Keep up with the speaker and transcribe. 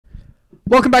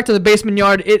Welcome back to the Basement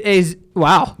Yard. It is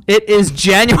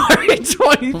January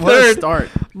 23rd. What a start.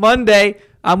 Monday.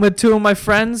 I'm with two of my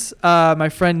friends. My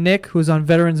friend Nick, who's on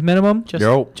Veterans Minimum.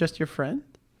 Just your friend?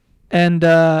 And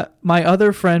my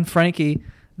other friend, Frankie,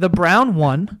 the brown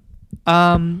one.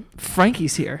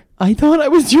 Frankie's here. I thought I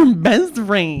was your best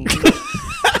friend.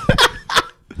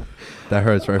 That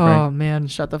hurts, right, Frank? Oh, man.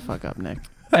 Shut the fuck up, Nick.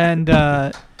 And,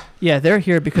 yeah, they're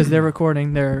here because they're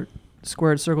recording their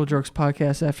Squared Circle Jerks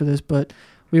podcast after this, but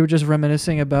we were just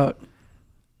reminiscing about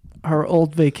our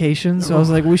old vacations. So I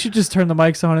was like, we should just turn the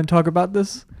mics on and talk about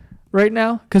this right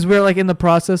now because we're like in the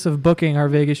process of booking our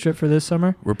Vegas trip for this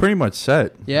summer. We're pretty much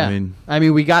set. Yeah. I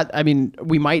mean,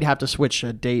 we might have to switch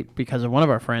a date because of one of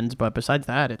our friends, but besides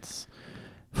that, it's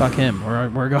fuck him.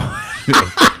 We're going.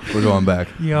 We're going back.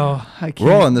 Yo, I can't.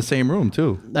 We're all in the same room,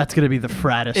 too. That's going to be the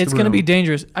frattest It's going to be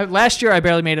dangerous. Last year, I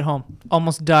barely made it home.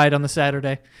 Almost died on the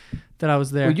Saturday that I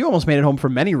was there. Well, you almost made it home for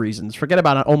many reasons. Forget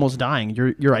about almost dying.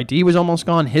 Your ID was almost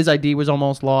gone. His ID was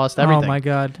almost lost. Everything. Oh, my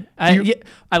God. I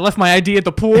left my ID at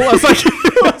the pool. I was like,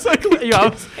 I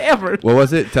was hammered. What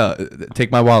was it?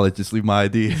 Take my wallet. Just leave my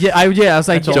ID. Yeah, I was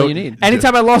like, That's all you need.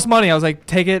 Anytime I lost money, I was like,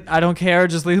 take it. I don't care.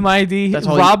 Just leave my ID. That's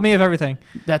all Rob me of everything.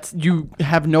 You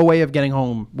have no way of getting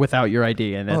home without your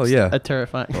ID, and it's a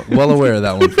terrifying. Well aware of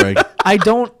that one, Frank. I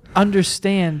don't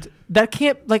understand. That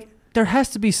can't, there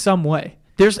has to be some way.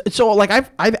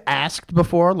 I've asked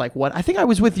before, like, what I think I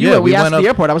was with you. Yeah, we we asked went at the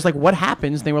up- airport. I was like, what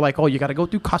happens? And they were like, oh, you got to go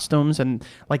through customs, and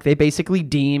like they basically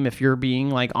deem if you're being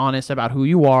like honest about who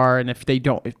you are, and if they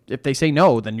don't, if they say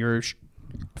no, then you're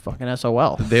fucking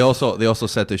SOL. They also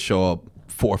set to show up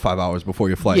 4 or 5 hours before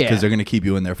your flight because they're gonna keep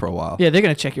you in there for a while. Yeah, they're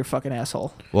going to check your fucking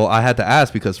asshole. Well, I had to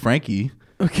ask because Frankie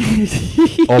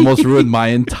almost ruined my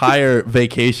entire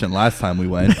vacation last time we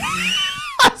went.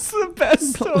 That's the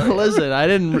best story. Listen, I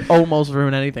didn't almost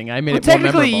ruin anything. I made it more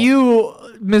technically, memorable.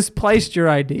 you misplaced your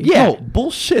ID. Yeah. No,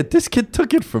 bullshit. This kid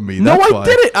took it from me. No, That's I why.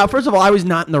 didn't. First of all, I was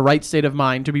not in the right state of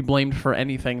mind to be blamed for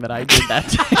anything that I did that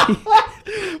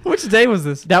day. Which day was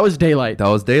this? That was daylight. That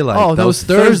was daylight. Oh, that was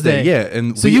Thursday. Yeah,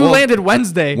 and So you landed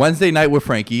Wednesday. Wednesday night with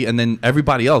Frankie, and then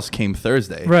everybody else came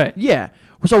Thursday. Right. Yeah.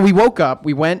 So we woke up.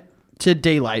 We went to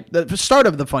daylight. The start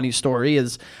of the funny story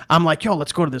is I'm like, yo,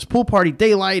 let's go to this pool party.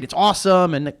 Daylight. It's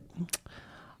awesome. And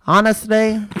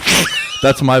honestly,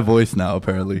 That's my voice now,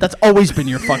 apparently. that's always been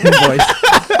your fucking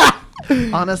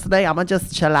voice. Honestly, I'm going to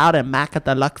just chill out and mac at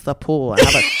the Luxor pool and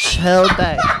have a chill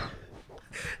day.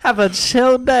 Have a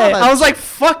chill day. I was like,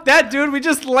 fuck that, dude. We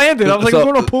just landed. I was like, we're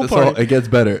going to a pool party. So it gets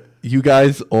better. You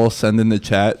guys all send in the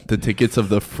chat the tickets of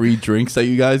the free drinks that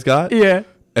you guys got. Yeah.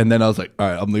 And then I was like, all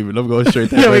right, I'm leaving. I'm going straight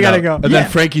there. Yeah, we right gotta now. go. And Yeah.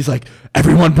 then Frankie's like,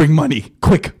 everyone bring money.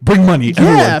 Quick, bring money. Yeah,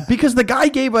 Everyone. because the guy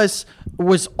gave us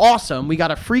was awesome. We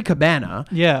got a free cabana.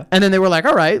 Yeah. And then they were like,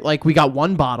 all right, like we got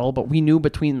one bottle, but we knew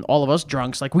between all of us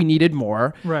drunks, like we needed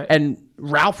more. Right. And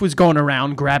Ralph was going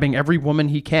around grabbing every woman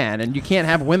he can. And you can't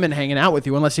have women hanging out with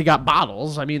you unless you got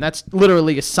bottles. I mean, that's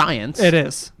literally a science. It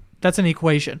is. That's an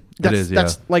equation. That's, It is, yeah.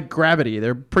 That's like gravity.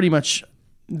 They're pretty much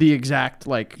the exact,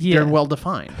 like, Yeah. they're well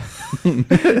defined. And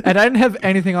I didn't have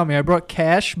anything on me. I brought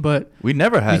cash, but We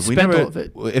never had. We spent all of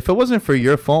it. If it wasn't for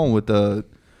your phone with the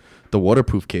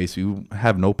waterproof case, you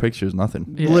have no pictures,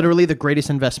 nothing. yeah. Literally the greatest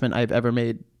investment I've ever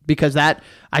made. Because I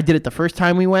did it the first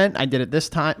time we went. I did it this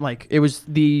time. Like, it was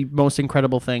the most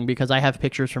incredible thing because I have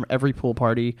pictures from every pool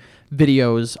party,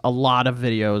 videos, a lot of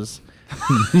videos.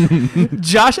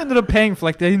 Josh ended up paying for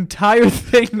like the entire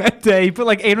thing that day. He put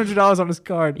like $800 on his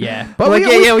card. Yeah. But But like,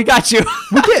 we got you.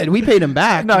 We did. We paid him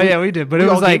back. No, yeah, we did. But we it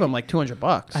was all like, gave him like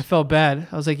 $200. I felt bad.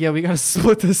 I was like, yeah, we got to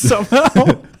split this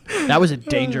somehow. That was a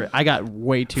danger. I got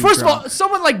way too First drunk. of all,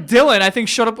 someone like Dylan, I think,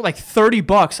 showed up with like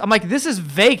 $30. I'm like, this is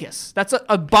Vegas. That's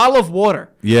a bottle of water.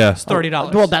 Yeah. It's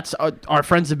 $30. Well, that's our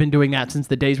friends have been doing that since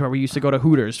the days where we used to go to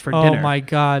Hooters for Oh dinner. my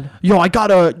God. Yo, I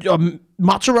got a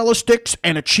mozzarella sticks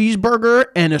and a cheeseburger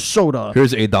and a soda.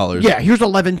 Here's $8. Yeah, here's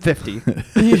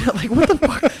 $11.50. Like, what the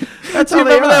fuck? That's Do you how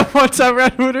they remember are. that one time we're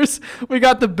at Hooters? We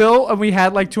got the bill and we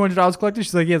had like $200 collected.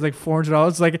 She's like, yeah, it's like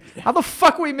 $400. Like, how the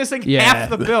fuck are we missing Yeah. half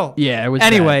the bill? Yeah, it was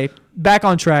Anyway, back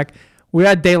on track. We're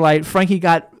at daylight. Frankie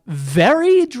got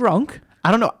very drunk.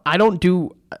 I don't know. I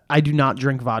do not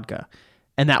drink vodka.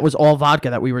 And that was all vodka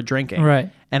that we were drinking. Right.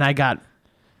 And I got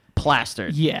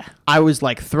plastered. Yeah. I was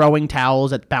like throwing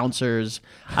towels at bouncers.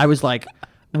 I was like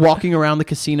walking around the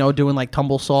casino doing like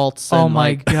tumble salts. Oh and, my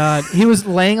like, god, he was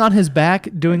laying on his back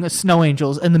doing a snow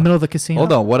angels in the middle of the casino.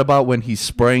 Hold on. What about when he's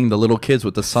spraying the little kids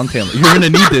with the suntan? You're gonna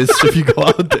need this if you go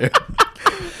out there.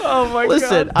 Oh my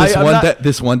Listen, god.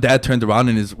 This one dad turned around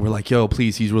and we're like, yo,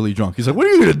 please, he's really drunk. He's like, what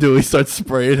are you gonna do? He starts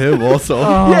spraying him also.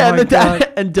 Oh yeah, my and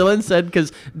God. and Dylan said,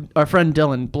 because our friend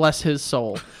Dylan, bless his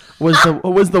soul, was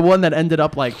the one that ended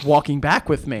up like walking back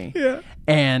with me. Yeah.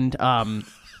 And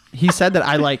he said that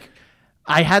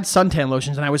I had suntan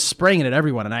lotions and I was spraying it at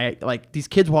everyone, and I like these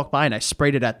kids walked by and I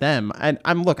sprayed it at them, and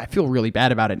I feel really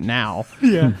bad about it now.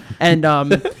 Yeah. And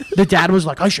the dad was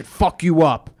like, I should fuck you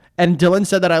up, and Dylan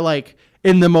said that I like,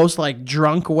 in the most like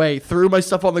drunk way, threw my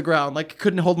stuff on the ground, like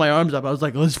couldn't hold my arms up. I was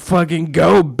like, let's fucking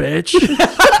go, bitch.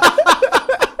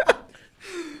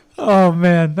 Oh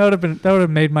man, that would have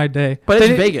made my day. But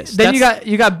then it's Vegas. Then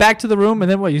you got back to the room, and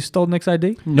then what? You stole Nick's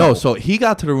ID? No, so he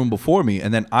got to the room before me,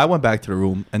 and then I went back to the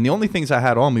room, and the only things I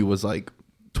had on me was like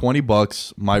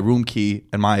 $20, my room key,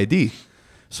 and my ID.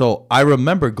 So I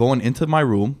remember going into my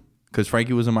room, because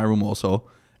Frankie was in my room also,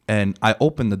 and I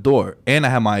opened the door, and I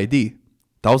had my ID.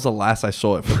 That was the last I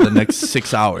saw it for the next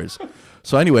 6 hours.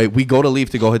 So anyway, we go to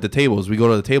leave to go hit the tables. We go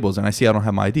to the tables, and I see I don't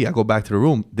have my ID. I go back to the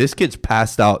room. This kid's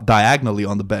passed out diagonally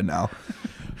on the bed now.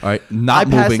 All right, not I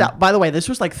passed moving. out. By the way, this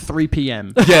was like 3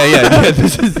 p.m. Yeah.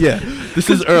 This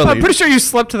is early. I'm pretty sure you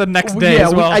slept to the next day Yeah,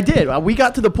 as well. I did. We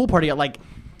got to the pool party at like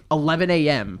 11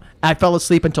 a.m. I fell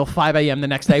asleep until 5 a.m. the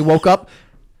next day. Woke up,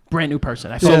 brand new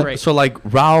person. I feel great. So like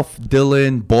Ralph,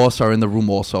 Dylan, Boss are in the room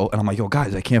also, and I'm like, yo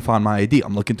guys, I can't find my ID.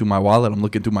 I'm looking through my wallet. I'm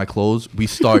looking through my clothes. We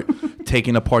start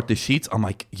taking apart the sheets. I'm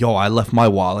like, yo, I left my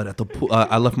wallet at the pool.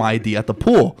 I left my ID at the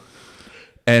pool,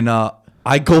 and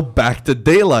I go back to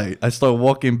daylight. I start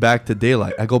walking back to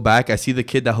daylight. I go back. I see the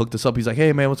kid that hooked us up. He's like,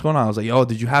 hey man, what's going on? I was like, yo,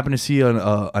 did you happen to see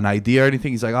an ID or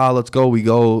anything? He's like, oh, let's go. We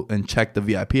go and check the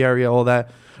VIP area, all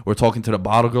that. We're talking to the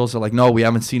bottle girls. They're like, no, we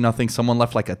haven't seen nothing. Someone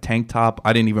left like a tank top.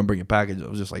 I didn't even bring a package. I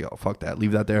was just like, oh, fuck that.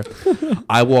 Leave that there.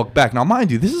 I walk back. Now, mind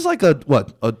you, this is like a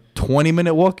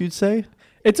 20-minute walk, you'd say?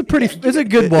 It's a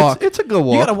good walk. It's a good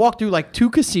walk. You gotta walk through like 2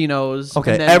 casinos.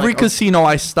 Okay, and then, every like, casino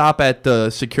I stop at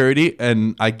the security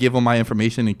and I give them my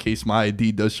information in case my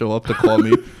ID does show up to call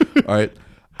me. All right.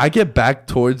 I get back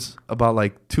towards about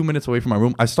like 2 minutes away from my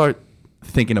room. I start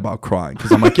thinking about crying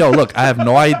because I'm like, yo, look, I have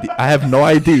no ID. I have no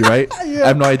ID, right? I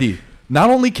have no ID. Not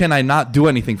only can I not do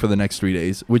anything for the next 3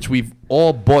 days, which we've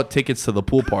all bought tickets to the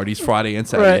pool parties Friday and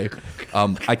Saturday.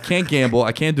 Right. I can't gamble.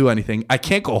 I can't do anything. I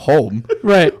can't go home.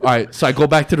 Right. All right. So I go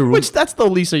back to the room. Which that's the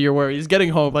least of your worries. Getting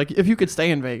home, like if you could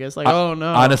stay in Vegas, like oh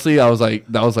no. Honestly, I was like,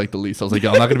 that was like the least. I was like,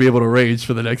 yo, I'm not gonna be able to rage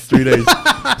for the next 3 days.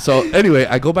 So anyway,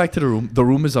 I go back to the room. The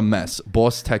room is a mess.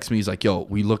 Boss texts me. He's like, yo,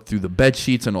 we looked through the bed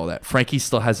sheets and all that. Frankie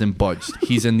still hasn't budged.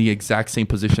 He's in the exact same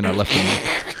position I left him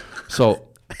in. So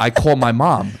I call my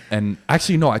mom, and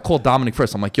actually no, I called Dominic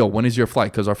first. I'm like, yo, when is your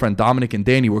flight? Because our friend Dominic and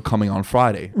Danny were coming on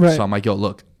Friday. Right. So I'm like, yo,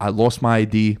 look, I lost my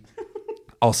ID.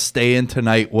 I'll stay in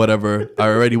tonight, whatever. I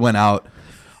already went out.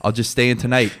 I'll just stay in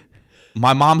tonight.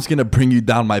 My mom's going to bring you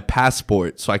down my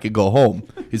passport so I could go home.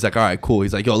 He's like, all right, cool.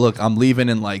 He's like, yo, look, I'm leaving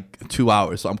in like 2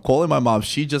 hours. So I'm calling my mom.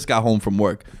 She just got home from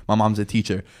work. My mom's a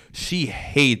teacher. She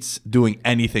hates doing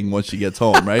anything once she gets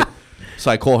home, right?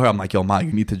 So I call her. I'm like, yo, Ma,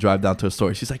 you need to drive down to a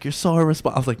store. She's like, you're so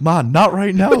irresponsible. I was like, Ma, not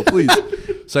right now, please.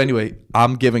 So anyway,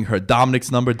 I'm giving her Dominic's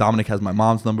number. Dominic has my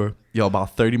mom's number. Yo,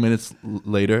 about 30 minutes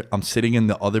later, I'm sitting in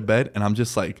the other bed, and I'm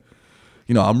just like,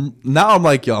 you know, I'm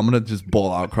like, yo, I'm going to just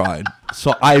bawl out crying.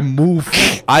 So I move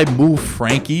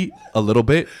Frankie a little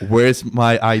bit. Where's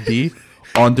my ID?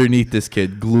 Underneath this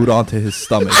kid, glued onto his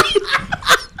stomach.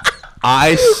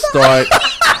 I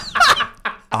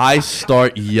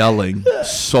start yelling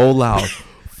so loud,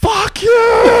 fuck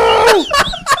you!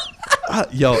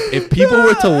 Yo, if people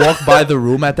were to walk by the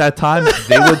room at that time,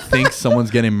 they would think someone's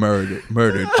getting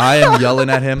murdered. I am yelling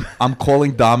at him. I'm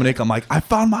calling Dominic. I'm like, I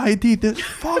found my ID. This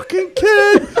fucking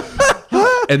kid.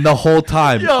 And the whole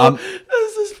time, Yo,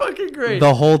 this is fucking great.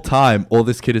 the whole time, all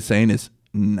this kid is saying is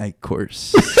night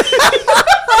course.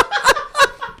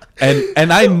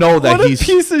 And I know that What a he's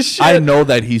piece of shit. I know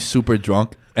that he's super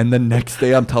drunk. And the next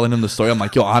day, I'm telling him the story. I'm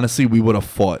like, yo, honestly, we would have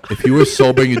fought. If you were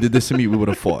sober and you did this to me, we would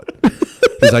have fought.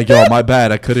 He's like, yo, my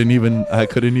bad. I couldn't even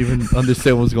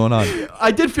understand what was going on.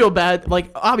 I did feel bad. Like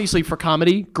obviously for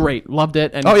comedy, great, loved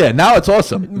it. And Oh yeah, now it's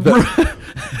awesome.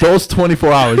 Those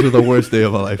 24 hours were the worst day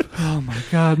of my life. Oh my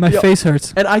god, my Yo, face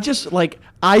hurts. And I just like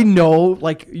I know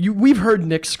like we've heard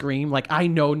Nick scream. Like I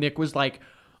know Nick was like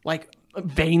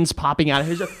veins popping out of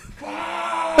his.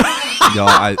 Yo,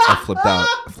 I flipped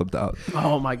out.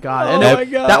 Oh my god! And Oh my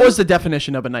God. that was the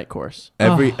definition of a night course.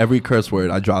 Every curse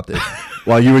word, I dropped it.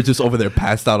 while you were just over there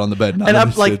passed out on the bed. Not And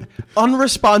I'm like understood.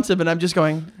 unresponsive, and I'm just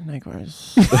going, night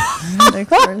course. Night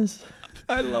course.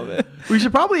 I love it. We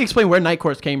should probably explain where night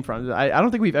course came from. I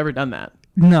don't think we've ever done that.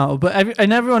 No, but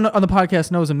and everyone on the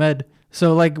podcast knows Ahmed.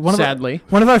 So like Sadly.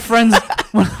 one of our friends,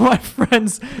 one of my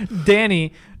friends,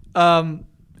 Danny,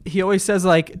 he always says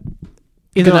like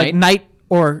either like night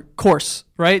or course,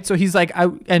 right? So he's like,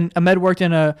 and Ahmed worked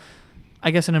in an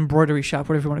embroidery shop,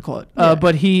 whatever you want to call it. Yeah.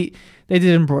 But they did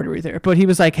embroidery there. But he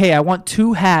was like, hey, I want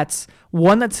 2 hats,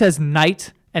 one that says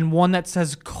night and one that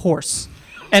says course.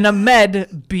 And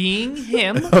Ahmed, being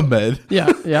him, Ahmed.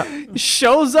 Yeah.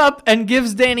 shows up and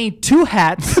gives Danny 2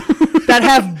 hats that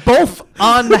have both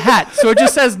on the hat. So it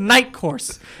just says night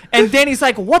course. And Danny's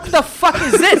like, what the fuck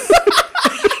is this?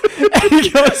 And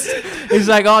he's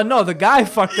like, oh no, the guy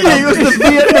fucked it up. He was the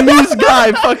Vietnamese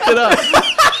guy fucked it up.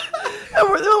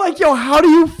 And they're like, yo, how do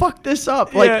you fuck this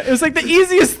up? Like, Yeah, it was like the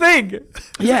easiest thing.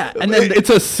 yeah. And then It's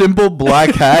a simple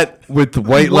black hat with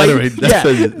white lettering. yeah.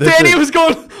 Danny was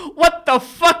going, what the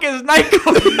fuck is night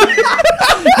course?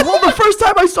 well, the first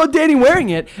time I saw Danny wearing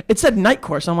it, it said night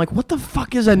course. I'm like, what the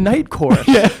fuck is a night course?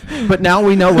 Yeah. But now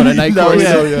we know what a night course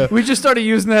Yeah. is. We just started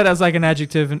using that as like an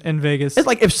adjective in Vegas. It's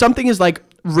like if something is like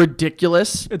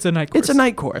ridiculous, It's a night course. it's a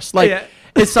night course. Like Yeah.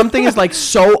 if something is like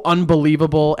so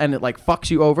unbelievable and it like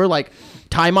fucks you over, like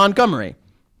Ty Montgomery.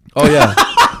 Oh yeah.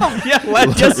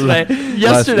 Yesterday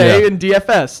yeah. in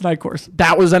DFS. Night course.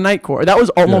 That was a night course. That was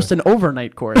almost an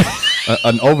overnight course.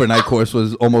 An overnight course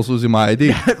was almost losing my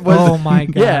ID. Oh my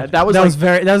god. Yeah, that was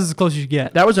as close as you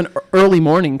get. That was an early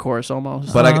morning course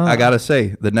almost. But I gotta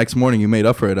say, the next morning you made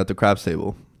up for it at the craps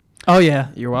table. Oh yeah.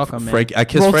 You're welcome, man. Frankie, I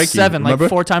kissed Rolled Frankie. 7 remember? like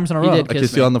 4 times in a He row. did. I Kiss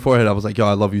kissed me. you on the forehead. I was like, yo,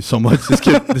 I love you so much. This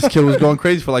kid was going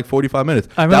crazy for like 45 minutes.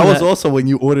 I That remember was that. also when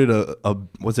you ordered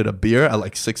was it a beer at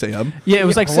like 6 a.m.? Yeah, it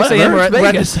was like 6 whatever, a.m.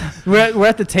 it's Vegas. We're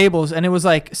at the tables, and it was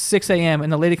like 6 a.m.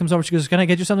 And the lady comes over. She goes, "Can I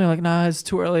get you something?" I'm like, nah, it's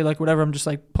too early. Like whatever. I'm just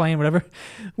like playing whatever.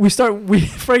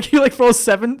 Frankie like rolls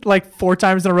 7 like 4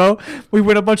 times in a row. We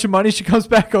win a bunch of money. She comes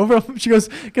back over. She goes,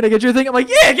 "Can I get you a thing?" I'm like,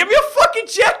 "Yeah, give me a fucking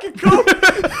check and go."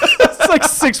 It's like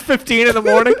 6:15 in the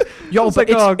morning. Yo, It's but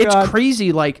like, oh, it's God.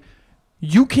 crazy. Like,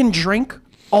 you can drink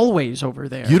always over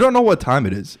there. You don't know what time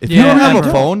it is. If you Yeah, don't have never.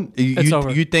 a phone, It's over.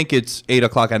 you think it's 8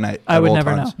 o'clock at night. I at would all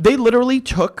never times. know. They literally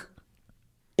took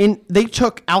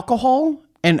alcohol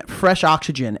and fresh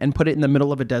oxygen and put it in the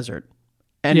middle of a desert.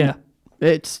 And Yeah.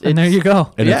 it's And there you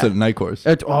go. And it's Yeah. a night course.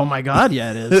 Oh my god,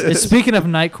 yeah, it is. Speaking of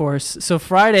night course, so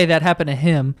Friday that happened to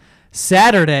him.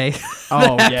 Saturday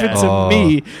Oh, that yeah. happened to Oh.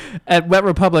 me at Wet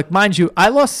Republic. Mind you, I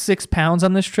lost 6 pounds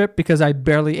on this trip because I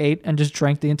barely ate and just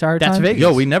drank the entire That's time. Vegas.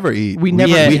 Yo, we never eat. We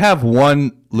never We eat. have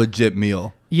one legit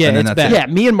meal. Yeah, and then it's that's bad. it.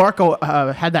 Yeah, me and Marco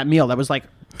had that meal that was like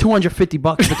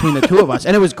 $250 between the two of us,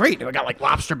 and it was great. We got like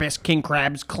lobster bisque, king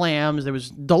crabs, clams. It was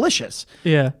delicious.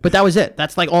 Yeah. But that was it.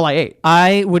 That's like all I ate.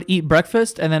 I would eat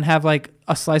breakfast and then have like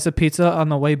a slice of pizza on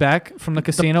the way back from the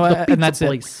casino, the pizza and that's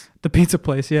place. it. The pizza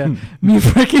place, yeah. Me and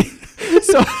Frankie.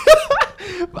 So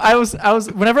I was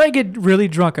whenever I get really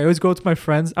drunk, I always go to my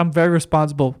friends. I'm very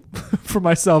responsible for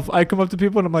myself. I come up to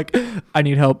people and I'm like, I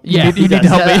need help. Yeah, you need he to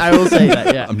help does. me. I will say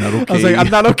that. Yeah. I'm not okay. I was like, I'm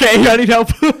not okay. I need help.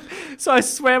 So I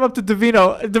swam up to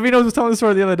Davino. Davino was telling the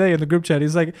story the other day in the group chat.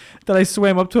 He's like, that I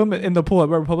swam up to him in the pool at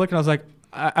Red Republic, and I was like,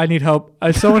 I need help.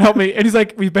 Someone help me. And he's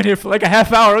like, we've been here for like a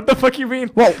half hour. What the fuck you mean?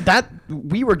 Well,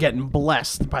 we were getting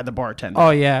blessed by the bartender.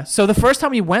 Oh yeah. So the first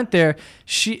time we went there,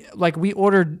 we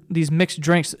ordered these mixed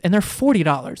drinks, and they're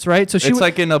 $40, right? So it's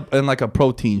like in a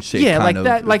protein shake. yeah, kind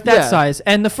like of. that Yeah. size.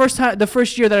 And the first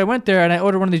year that I went there and I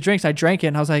ordered one of these drinks, I drank it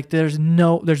and I was like, there's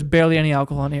barely any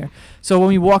alcohol in here. So when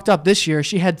we walked up this year,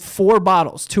 she had 4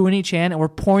 bottles, 2 in each hand, and we're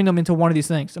pouring them into one of these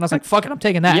things. And I was like, fuck it, I'm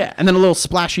taking that. Yeah, and then a little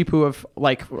splashy poo of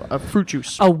like a fruit juice.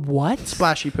 A what?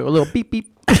 Splashy poo, a little beep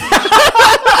beep.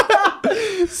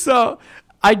 So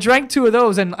I drank 2 of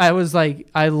those and I was like,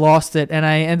 I lost it. And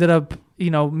I ended up, me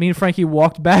and Frankie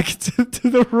walked back to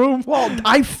the room. Well,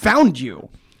 I found you.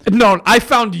 No, I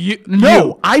found you.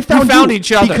 No, I found we found you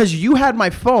each other. because you had my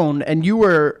phone and you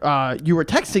were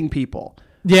texting people.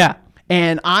 Yeah.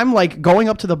 And I'm like going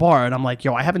up to the bar and I'm like,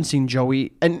 yo, I haven't seen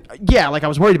Joey. And yeah, like I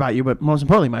was worried about you, but most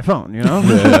importantly, my phone, you know?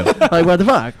 Like, what the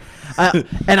fuck?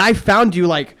 And I found you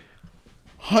like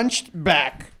hunched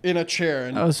back in a chair.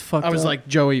 And I was fucked I was up. like,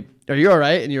 Joey, are you all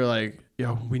right? And you were like,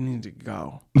 yo, we need to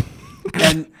go.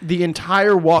 And the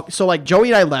entire walk. So like Joey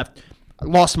and I left.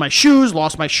 Lost my shoes,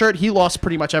 lost my shirt. He lost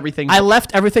pretty much everything. I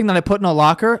left everything that I put in a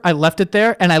locker. I left it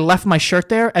there, and I left my shirt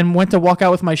there, and went to walk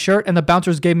out with my shirt. And the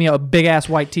bouncers gave me a big ass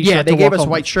white T-shirt. Yeah, they to gave walk us home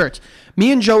white with. shirts.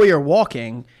 Me and Joey are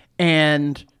walking,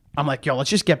 and I'm like, yo, let's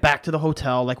just get back to the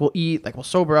hotel. Like, we'll eat, like, we'll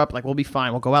sober up, like, we'll be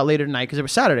fine. We'll go out later tonight because it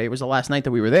was Saturday. It was the last night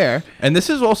that we were there. And this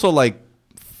is also like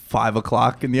 5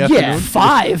 o'clock in the Yeah, afternoon.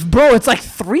 5, bro. It's like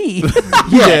 3. Yeah,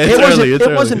 it's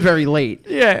it wasn't very late.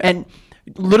 Yeah. And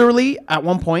literally at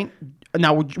one point,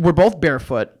 now we're both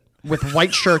barefoot with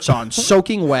white shirts on,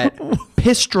 soaking wet,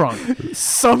 piss drunk.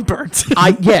 Sunburnt.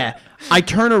 I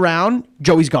turn around,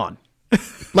 Joey's gone.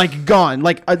 Like gone.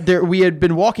 Like we had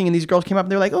been walking and these girls came up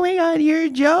and they're like, "Oh my God, you're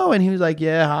Joe." And he was like,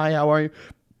 "Yeah, hi, how are you?"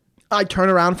 I turn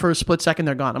around for a split second,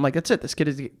 they're gone. I'm like, "That's it. This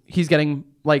kid he's getting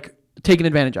like taken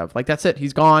advantage of. Like that's it.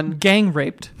 He's gone." Gang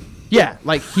raped. Yeah,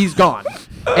 like he's gone.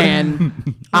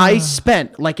 And I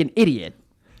spent like an idiot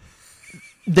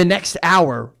the next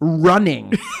hour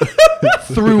running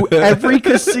through every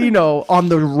casino on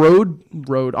the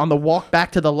road on the walk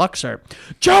back to the Luxor.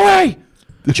 Joey,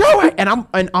 and I'm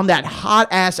on that hot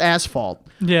ass asphalt.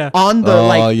 Yeah. On the I on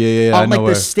like know the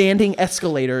where. standing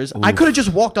escalators. I could have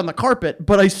just walked on the carpet,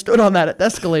 but I stood on that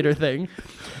escalator thing.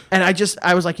 And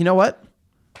I was like, you know what?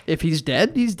 If he's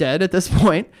dead, he's dead at this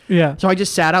point. Yeah. So I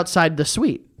just sat outside the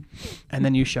suite. And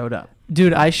then you showed up.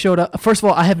 Dude, I showed up. First of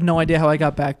all, I have no idea how I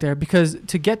got back there because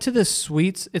to get to the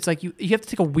suites, it's like you have to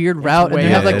take a weird route and they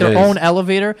have like it their is. own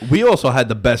elevator. We also had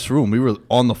the best room. We were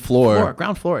on the floor.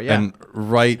 Ground floor, yeah. And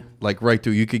right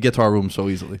through. You could get to our room so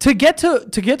easily. To get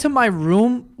to my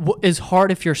room is hard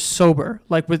if you're sober.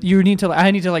 Like I need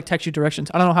to like text you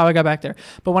directions. I don't know how I got back there,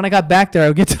 but when I got back there, I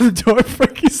would get to the door.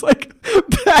 Frankie's like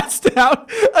passed out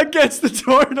against the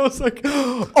door, and I was like,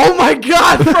 "Oh my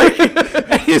God, Frankie!"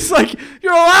 And he's like,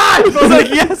 "You're alive!" I was like,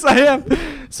 "Yes, I am."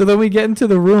 So then we get into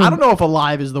the room. I don't know if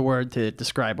alive is the word to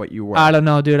describe what you were. I don't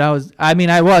know, dude. I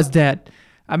was dead.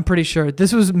 I'm pretty sure.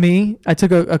 This was me. I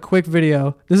took a quick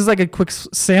video. This is like a quick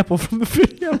sample from the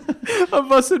video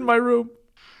of us in my room.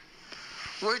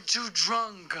 We're too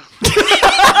drunk.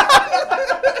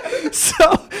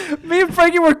 So me and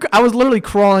Frankie I was literally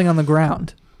crawling on the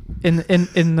ground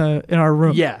in our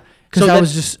room. Yeah.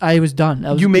 Because So I was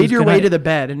done. you made your way to the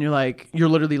bed and you're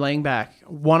literally laying back,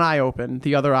 one eye open,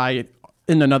 the other eye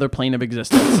in another plane of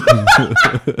existence.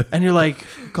 And you're like,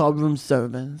 call room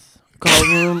service.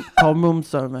 Call room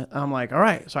service. And I'm like, all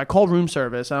right. So I called room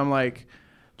service and I'm like,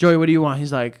 Joey, what do you want?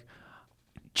 He's like,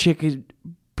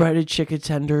 breaded chicken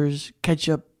tenders,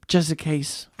 ketchup, just in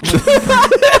case. I'm like, what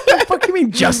the fuck you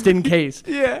mean just in case?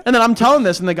 Yeah. And then I'm telling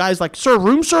this and the guy's like, sir,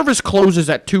 room service closes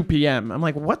at 2 p.m. I'm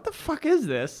like, what the fuck is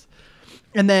this?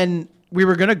 And then we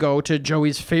were going to go to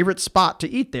Joey's favorite spot to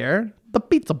eat there, the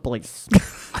pizza place.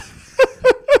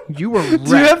 You were wrecked.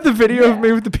 Do you have the video of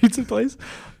me with the pizza place?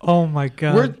 Oh my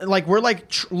God. We're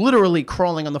literally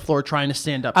crawling on the floor trying to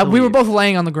stand up. We were both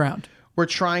laying on the ground. We're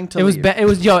trying to. It was leave.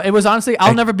 it was honestly,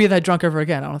 I'll never be that drunk ever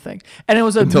again, I don't think. And it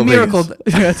was a Until miracle.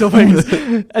 Vegas. Until Vegas.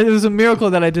 And it was a miracle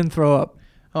that I didn't throw up.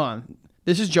 Hold on.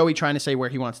 This is Joey trying to say where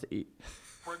he wants to eat.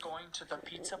 We're going to the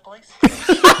pizza place.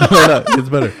 No, it's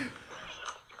better.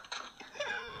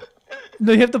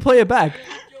 No, you have to play it back.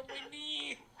 Yo, my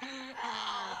knee.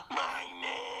 My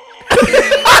knee.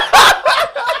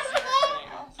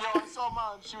 Yo, I saw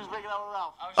Mom. She was making out with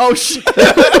Ralph. Oh shit!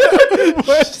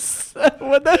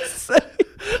 What'd that say?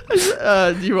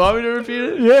 Do you want me to repeat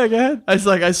it? Yeah, go ahead. I was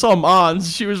like, I saw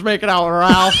Mons. She was making out with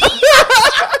Ralph.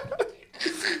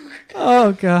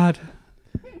 Oh God.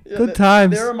 Good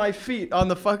times. There are my feet on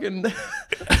the fucking.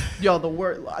 Yo, the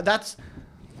word. That's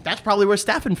probably where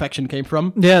staph infection came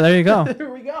from. Yeah, there you go.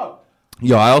 Here we go.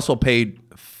 Yo, I also paid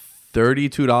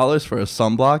 $32 for a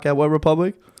sunblock at Wet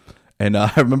Republic. And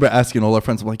I remember asking all our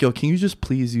friends, I'm like, yo, can you just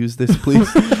please use this, please?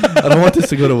 I don't want this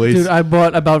to go to waste. Dude, I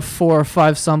bought about 4 or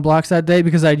 5 sunblocks that day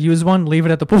because I'd use one, leave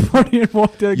it at the pool party, and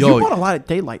walk there. Yo, You bought a lot of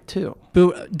daylight too.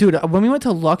 Dude, when we went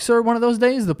to Luxor one of those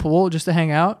days, the pool, just to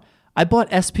hang out, I bought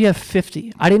SPF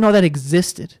 50. I didn't know that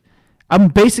existed. I'm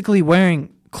basically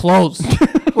wearing clothes.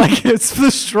 Like, it's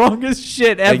the strongest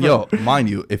shit ever. And yo, mind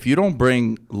you, if you don't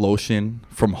bring lotion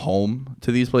from home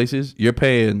to these places, you're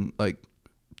paying like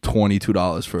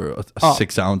 $22 for a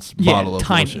 6-ounce bottle of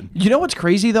tiny. lotion. You know what's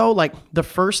crazy though? Like the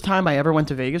first time I ever went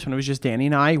to Vegas when it was just Danny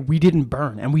and I, we didn't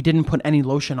burn and we didn't put any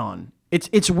lotion on.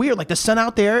 It's weird. Like the sun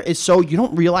out there is so you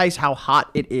don't realize how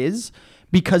hot it is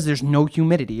because there's no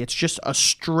humidity. It's just a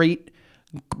straight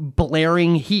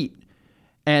blaring heat.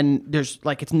 And there's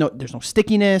there's no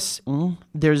stickiness.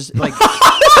 There's like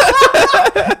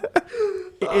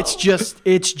it's just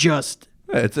Yeah,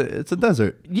 it's a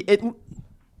desert.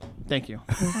 Thank you.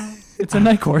 It's a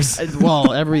night course.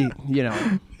 Well, you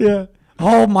know. Yeah.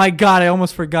 Oh my God, I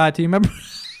almost forgot. Do you remember?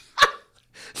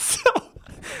 So,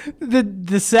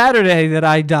 the Saturday that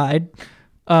I died,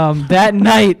 that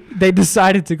night they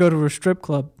decided to go to a strip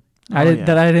club. I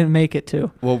didn't make it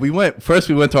to. Well, we went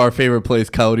to our favorite place,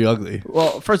 Coyote Ugly.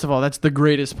 Well, first of all, that's the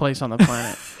greatest place on the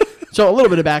planet. So a little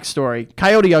bit of backstory.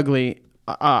 Coyote Ugly,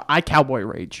 I cowboy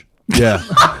rage. Yeah.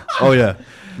 Oh yeah.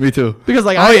 Me too. Because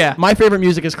my favorite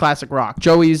music is classic rock.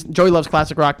 Joey loves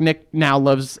classic rock. Nick now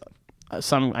loves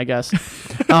some, I guess.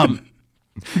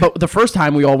 But the first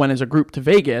time we all went as a group to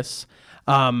Vegas,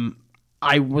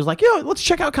 I was like, yo, let's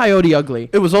check out Coyote Ugly.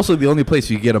 It was also the only place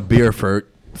you could get a beer for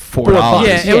 $4.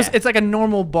 Yeah, it's like a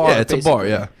normal bar. Yeah, it's basically. a bar.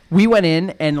 Yeah. We went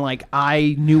in and like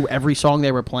I knew every song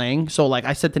they were playing. So like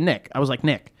I said to Nick, I was like,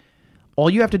 Nick, all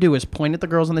you have to do is point at the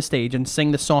girls on the stage and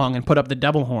sing the song and put up the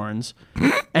devil horns,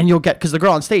 and you'll get, because the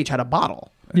girl on stage had a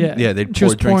bottle. Yeah, Yeah, they'd she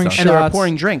was pour drinks pouring out. And they were shots.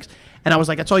 pouring drinks. And I was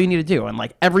like, that's all you need to do. And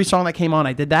like every song that came on,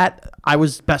 I did that. I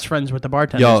was best friends with the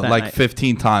bartenders. Yo, that like night.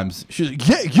 15 times. She's like,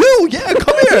 yeah,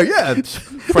 come here. Yeah.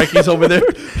 Frankie's over there.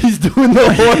 He's doing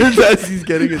the horns as he's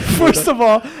getting it. First of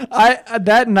all,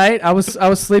 that night I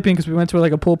was sleeping because we went to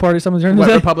like a pool party or something during the Wet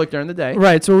day. Republic during the day.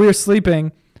 Right, so we were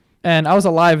sleeping, and I was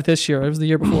alive this year. It was the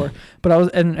year before, but I was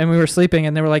and we were sleeping,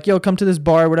 and they were like, "Yo, come to this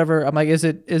bar, whatever." I'm like, "Is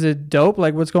it dope?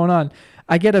 Like, what's going on?"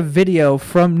 I get a video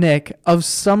from Nick of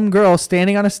some girl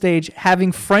standing on a stage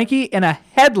having Frankie in a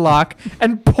headlock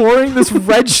and pouring this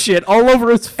red shit all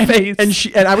over his face.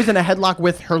 And I was in a headlock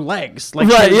with her legs. Like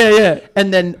Right, yeah.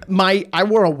 And then I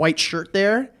wore a white shirt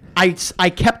there. I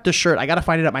kept the shirt. I got to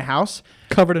find it at my house.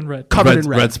 Covered in red. Covered in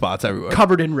red. Red spots everywhere.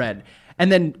 Covered in red.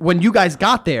 And then when you guys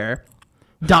got there,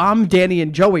 Dom, Danny,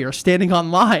 and Joey are standing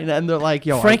online, and they're like,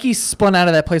 "Yo, Frankie spun out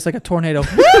of that place like a tornado.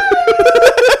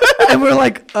 And we're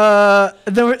like,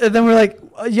 then we're like,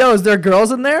 yo, is there girls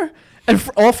in there? And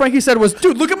all Frankie said was,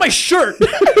 dude, look at my shirt.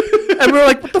 And we were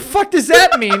like, what the fuck does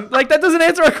that mean? Like, that doesn't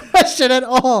answer our question at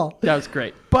all. that was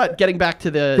great." But getting back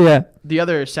to the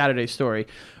other Saturday story,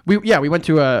 we went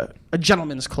to a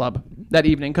gentleman's club that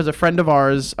evening because a friend of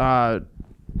ours, one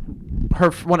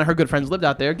of her good friends lived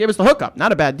out there, gave us the hookup.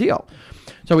 Not a bad deal.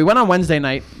 So we went on Wednesday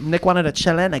night. Nick wanted to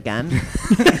chill in again.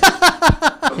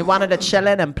 He wanted to chill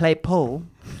in and play pool.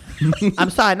 I'm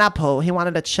sorry, not pool. He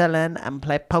wanted to chill in and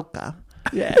play poker.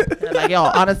 Yeah. Like, yo,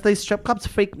 honestly, strip clubs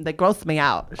they gross me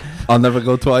out. I'll never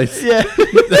go twice. Yeah.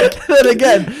 Then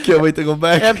again, Can't wait to go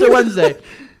back. after Wednesday.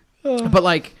 But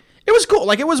like, it was cool.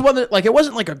 Like, it was one that, like, it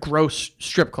wasn't like a gross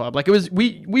strip club. Like, it was,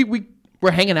 we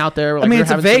were hanging out there. Like, I mean, we were it's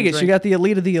a having some Vegas. You drinks. got the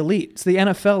elite of the elite. It's the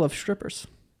NFL of strippers.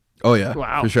 Oh yeah,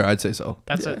 Wow. for sure. I'd say so.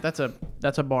 That's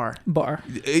a bar. Bar.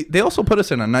 They also put us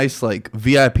in a nice like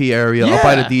VIP area up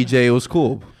by the Yeah. DJ. It was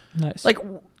cool. Nice. Like,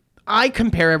 I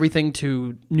compare everything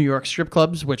to New York strip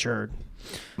clubs, which are.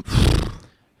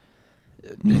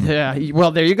 Yeah,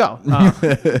 well, there you go.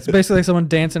 It's basically like someone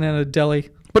dancing in a deli.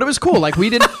 But it was cool. Like, we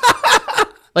didn't.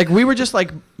 Like, we were just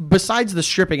like, besides the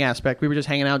stripping aspect, we were just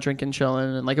hanging out, drinking,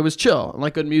 chilling, and like, it was chill and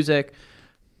like good music.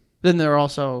 Then there were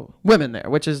also women there,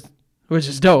 which is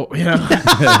dope, you know.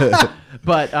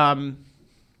 But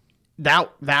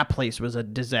that place was a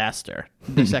disaster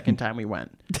the second time we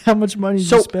went. How much money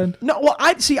did you spend? No, well,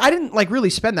 I didn't like really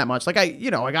spend that much. Like, I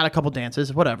got a couple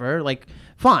dances, whatever, like,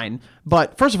 fine.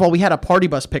 But first of all, we had a party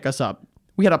bus pick us up.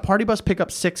 We had a party bus pick up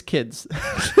 6 kids.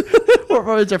 Or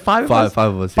was there 5 of us?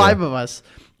 5 of us. 5 of us.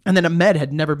 And then Ahmed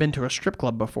had never been to a strip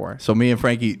club before. So me and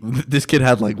Frankie, this kid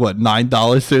had like what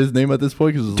 $9 to his name at this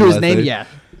point. 'Cause it was To the his last name, day. yeah.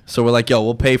 So we're like, yo,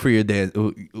 we'll pay for your dance.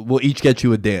 We'll each get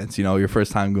you a dance. You know, your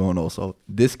first time going. Also,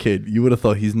 this kid, you would have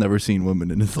thought he's never seen women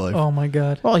in his life. Oh my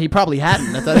God. Well, he probably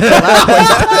hadn't at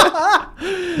that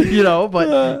point. You know,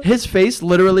 but his face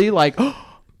literally like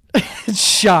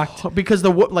Shocked. because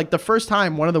the first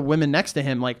time one of the women next to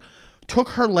him like took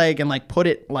her leg and like put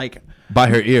it like, By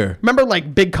her ear. remember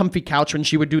like Big Comfy Couch when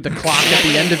she would do the clock at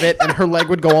the end of it and her leg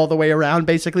would go all the way around,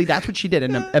 basically? That's what she did.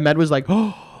 And Ahmed was like,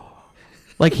 oh,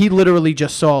 like he literally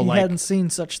just saw He like, hadn't seen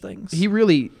such things. he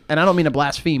really, and I don't mean to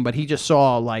blaspheme, but he just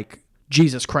saw like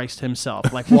Jesus Christ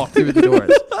himself like walk through the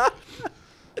doors.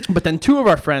 But then 2 of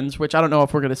our friends, which I don't know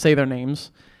if we're going to say their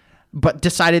names, but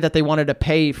decided that they wanted to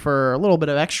pay for a little bit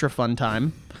of extra fun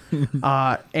time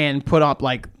and put up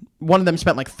like, one of them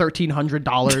spent like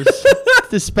 $1,300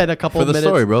 to spend a couple For the minutes.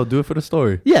 story, bro. Do it for the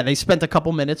story. Yeah, they spent a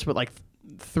couple minutes with like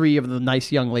 3 of the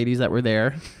nice young ladies that were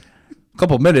there.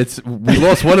 Couple minutes. We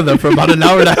lost one of them for about an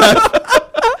hour and a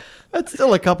half. That's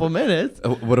still a couple minutes.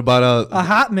 What about a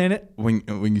hot minute. when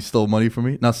you stole money from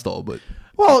me? Not stole, but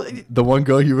Well, the one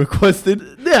girl you requested.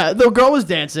 yeah, the girl was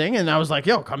dancing, and I was like,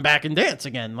 yo, come back and dance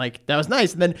again. Like, that was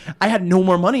nice. And then I had no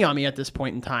more money on me at this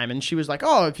point in time. And she was like,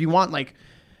 oh, if you want, like,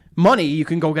 money, you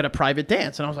can go get a private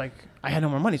dance. And I was like, I had no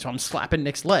more money, so I'm slapping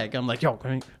Nick's leg. I'm like, yo,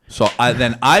 can we... So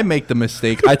I make the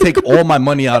mistake. I take all my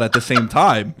money out at the same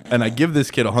time, and I give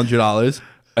this kid $100.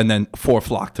 and then 4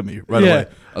 flocked to me right Yeah. away.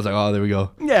 I was like, oh, there we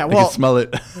go. Yeah, I well- can smell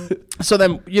it. So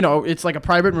then, it's like a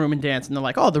private room in dance, and they're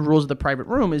like, oh, the rules of the private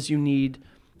room is you need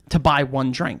to buy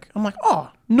 1 drink. I'm like,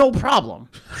 oh, no problem.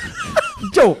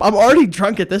 Dope. I'm already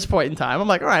drunk at this point in time. I'm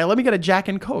like, all right, let me get a Jack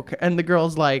and Coke. And the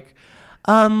girl's like,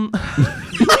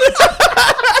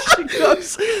 she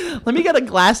goes, let me get a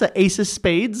glass of Ace of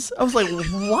Spades. I was like,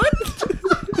 what?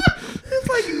 It's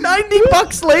like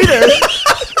 $90 later.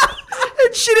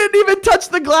 And she didn't even touch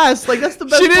the glass. Like, that's the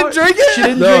best She didn't part. drink it? She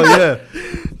didn't No, drink it.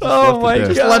 yeah. Oh left it my there.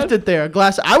 god! Just left it there. A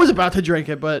glass. I was about to drink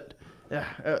it, but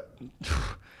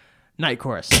night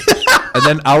chorus. And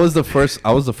then I was the first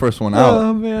one out.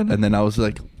 Oh, man. And then I was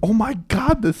like, oh my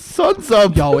god, the sun's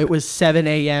up. Yo, it was 7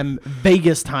 a.m.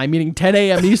 Vegas time, meaning 10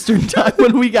 a.m. Eastern time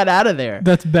when we got out of there.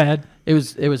 That's bad. It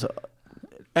was.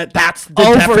 That's the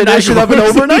Overnight definition of an course.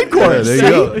 overnight Yeah, course.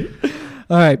 there you go.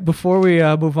 All right, before we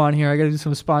move on here, I got to do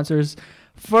some sponsors.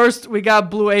 First, we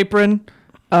got Blue Apron.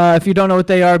 If you don't know what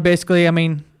they are, basically, I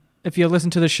mean, if you listen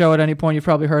to the show at any point, you've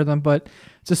probably heard of them, but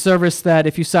it's a service that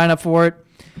if you sign up for it,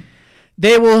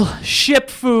 they will ship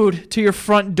food to your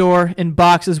front door in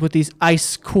boxes with these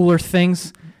ice cooler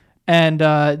things. And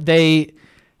they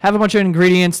have a bunch of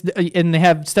ingredients, and they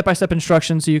have step-by-step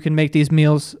instructions so you can make these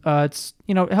meals. It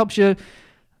helps you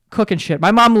cook and shit.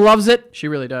 My mom loves it. She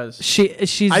really does.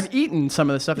 She's I've eaten some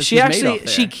of the stuff that she she's actually made off there.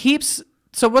 she keeps.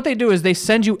 So what they do is they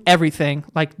send you everything,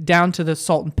 like down to the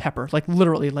salt and pepper, like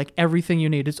literally like everything you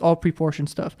need. It's all pre-portioned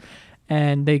stuff,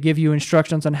 and they give you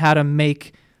instructions on how to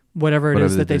make whatever it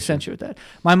is the that they dish sent you with that.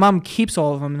 My mom keeps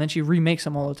all of them, and then she remakes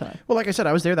them all the time. Well, like I said,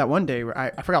 I was there that one day where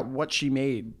I forgot what she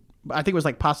made. I think it was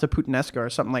like pasta puttanesca or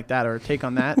something like that, or take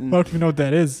on that. And I don't even know what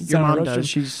that is. your mom does.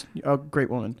 She's a great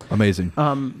woman. Amazing.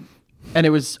 And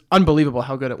it was unbelievable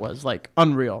how good it was. Like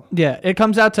unreal. Yeah, it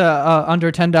comes out to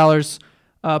under $10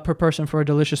 per person for a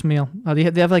delicious meal. They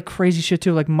have like crazy shit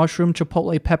too, like mushroom,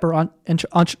 chipotle, pepper,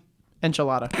 Enchilada.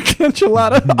 enchilada.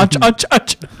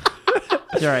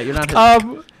 It's all right. You're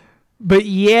not. But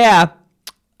yeah,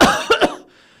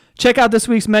 check out this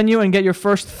week's menu and get your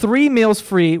first 3 meals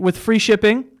free with free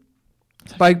shipping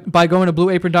by going to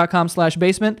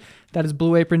blueapron.com/basement. That is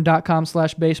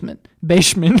blueapron.com/basement.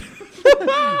 Basement.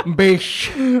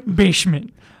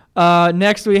 Basement.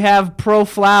 Next we have Pro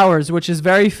Flowers, which is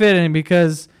very fitting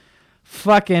because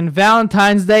fucking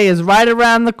Valentine's Day is right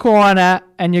around the corner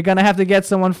and you're going to have to get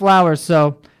someone flowers,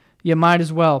 so you might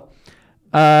as well.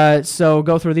 So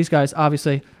go through these guys,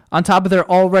 obviously. On top of their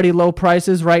already low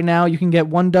prices right now, you can get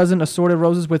 1 dozen assorted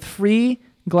roses with free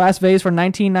glass vase for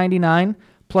 $19.99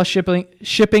 plus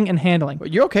shipping and handling.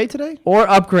 You okay today? Or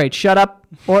upgrade. Shut up.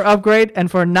 Or upgrade.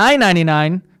 And for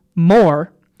 $9.99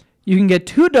 more, you can get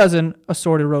 2 dozen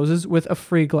assorted roses with a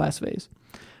free glass vase.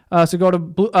 So go to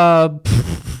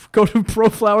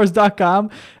proflowers.com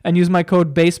and use my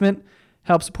code BASEMENT.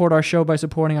 Help support our show by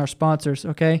supporting our sponsors,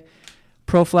 okay?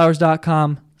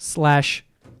 proflowers.com/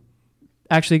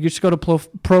 Actually, you just go to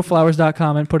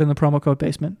proflowers.com and put in the promo code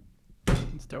BASEMENT.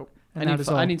 It's dope. And that is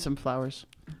all. I need some flowers.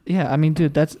 Yeah, I mean,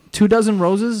 dude, that's 2 dozen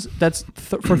roses. That's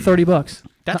for $30.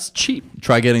 That's cheap.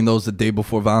 Try getting those the day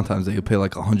before Valentine's Day. You pay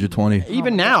like 120.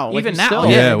 Even now. Even you now, still-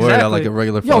 Yeah, yeah, word out exactly. like a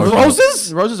regular Yo, flower shop.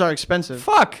 roses? Roses are expensive.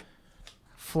 Fuck.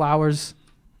 Flowers.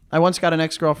 I once got an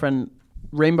ex-girlfriend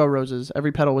rainbow roses.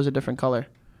 Every petal was a different color.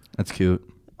 That's cute.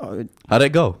 Oh, it How'd it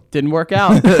go? didn't work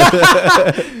out.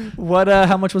 What?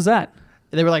 How much was that?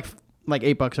 They were like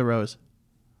 $8 a rose.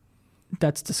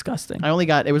 That's disgusting. I only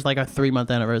got, it was like a 3-month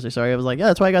anniversary. Sorry, I was like, yeah,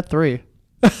 that's why I got 3.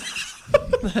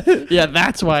 Yeah,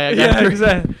 that's why I got 3.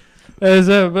 exactly.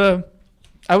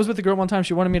 I was with a girl one time.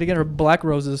 She wanted me to get her black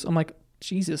roses. I'm like,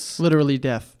 Jesus. Literally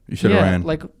death. You should have ran.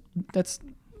 Like, that's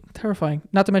terrifying.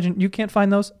 Not to mention, you can't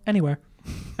find those anywhere.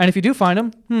 And if you do find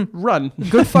them, Run.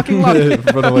 good fucking luck.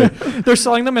 Run away. They're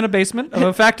selling them in a basement of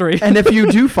a factory. And if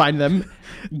you do find them,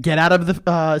 get out of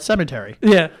the cemetery.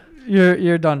 Yeah,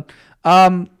 you're done.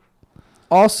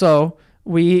 Also,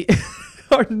 we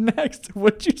are next.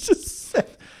 What you just said.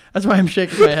 That's why I'm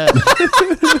shaking my head.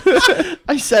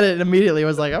 I said it immediately. I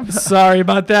was like, Sorry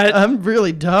about that. I'm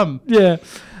really dumb. Yeah.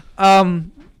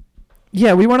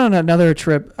 Yeah, we went on another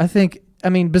trip. I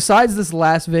mean, besides this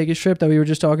Las Vegas trip that we were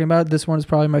just talking about, this one is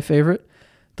probably my favorite.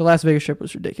 The Las Vegas trip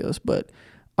was ridiculous, but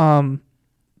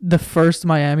the first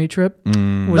Miami trip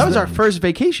That was our first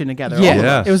vacation together. Yeah, all of us.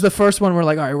 Yes. it was the first one. We're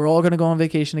like, all right, we're all gonna go on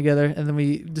vacation together, and then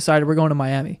we decided we're going to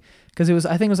Miami because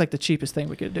I think it was like the cheapest thing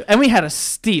we could do, and we had a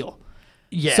steal.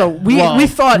 Yeah. So we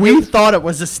thought it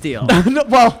was a steal. No,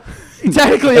 well,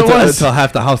 technically it was. Until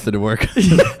half the house didn't work.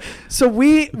 So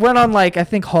we went on like I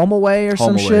think HomeAway or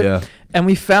some HomeAway, shit, yeah. and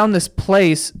we found this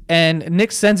place, and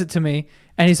Nick sends it to me,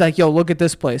 and he's like, "Yo, look at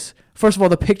this place First of all,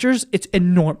 the pictures, it's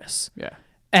enormous. Yeah.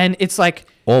 And it's like,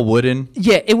 All wooden.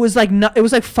 yeah, it was like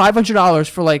 $500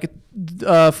 for like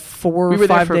 4 or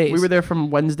 5 days. We were there from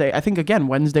Wednesday. I think again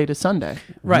Wednesday to Sunday.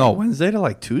 Right. No, Wednesday to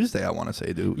like Tuesday. I want to say,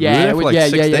 dude. We were Yeah, there it for was, like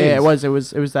 6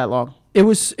 days. It was that long. It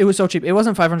was so cheap. It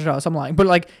wasn't $500. I'm lying, but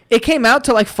like it came out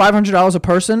to like $500 a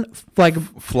person. Like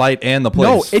Flight and the place.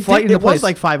 No, it Flight in the was place.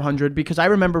 like 500 because I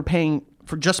remember paying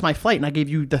for just my flight, and I gave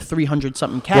you the 300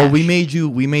 something cash. Well, we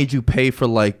made you pay for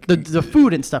like the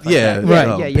food and stuff like yeah, that.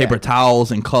 Right. paper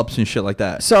towels and cups and shit like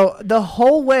that. so, the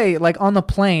whole way, like on the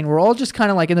plane, we're all just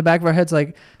kind of like in the back of our heads,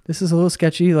 like this is a little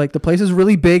sketchy. Like the place is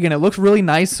really big and it looks really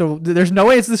nice. So there's no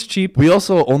way it's this cheap. We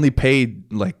also only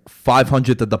paid like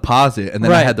 $500 the deposit, and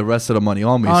then I Right. had the rest of the money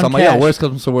on me. On so I'm like, yeah, cash. worst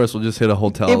comes to worst, we'll just hit a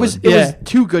hotel. It was and- it was Yeah.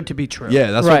 too good to be true.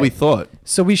 yeah, that's Right. what we thought.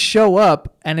 So we show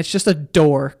up and it's just a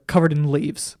door covered in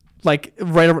leaves. Like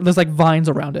there's like vines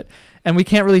around it. And we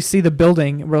can't really see the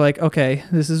building. We're like, okay,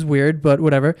 this is weird, but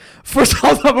whatever. First,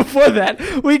 hold on, before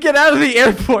that, we get out of the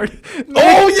airport.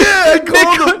 Oh, yeah, I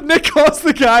called him. Nick calls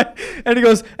the guy, and he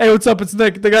goes, hey, what's up? It's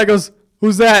Nick. The guy goes,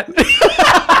 who's that?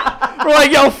 We're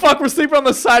like, yo, fuck, we're sleeping on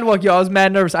the sidewalk, yo. I was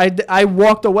mad nervous. I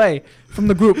walked away from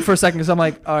the group for a second because I'm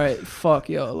like, all right, fuck,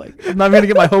 yo. Like, I'm not going to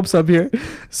get my hopes up here.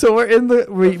 So we're in the,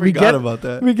 we forgot get, about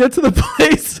that. We get to the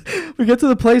place. We get to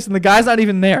the place, and the guy's not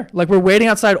even there. Like, we're waiting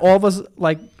outside, all of us,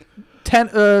 like, 10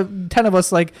 of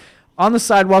us, like, on the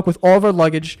sidewalk with all of our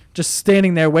luggage, just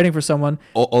standing there waiting for someone.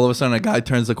 All of a sudden, a guy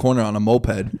turns the corner on a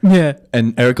moped, Yeah.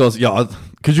 and Eric goes, yo,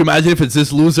 could you imagine if it's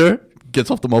this loser? Gets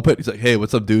off the moped. He's like, hey,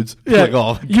 what's up, dudes? Yeah. Like,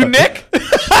 oh, You, God. Nick?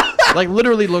 Like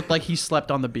literally looked like he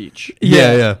slept on the beach.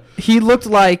 Yeah. He looked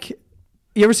like,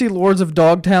 you ever see Lords of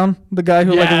Dogtown? The guy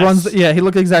who like Yes. runs. Yeah, he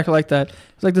looked exactly like that.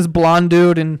 He's like this blonde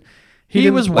dude, and He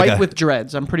didn't- was Like white a- with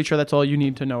dreads. I'm pretty sure that's all you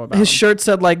need to know about his him. shirt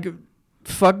said like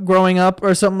 "fuck growing up"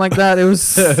 or something like that. It was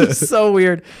so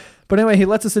weird. But anyway, he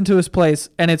lets us into his place,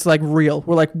 and it's like real.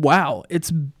 We're like, wow,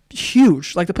 it's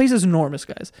huge. Like the place is enormous,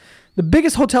 guys. The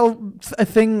biggest hotel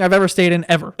thing I've ever stayed in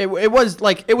ever. It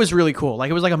was really cool. Like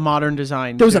it was like a modern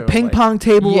design. There was a too. ping Like, pong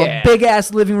table, Yeah. a big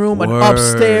ass living room, an Word.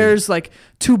 upstairs, like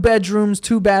 2 bedrooms,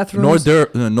 2 bathrooms.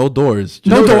 No doors.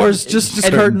 No Just- doors, just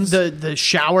and curtains. The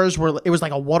showers were. It was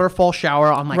like a waterfall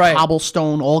shower on like Right.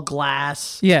 cobblestone, all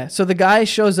glass. Yeah, so the guy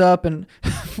shows up and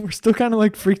we're still kind of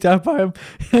like freaked out by him.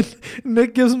 And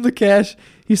Nick gives him the cash.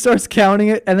 He starts counting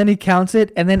it and then he counts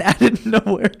it and then out of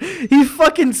nowhere, he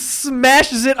fucking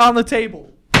smashes it on the table.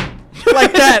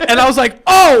 Like that. And I was like,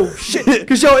 oh shit.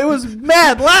 Because yo, it was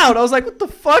mad loud. I was like, what the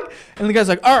fuck? And the guy's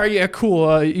like, all right, yeah,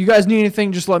 cool. You guys need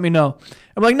anything, just let me know.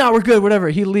 I'm like, no, we're good, whatever.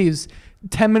 He leaves.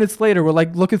 10 minutes later, we're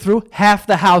like looking through. Half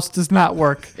the house does not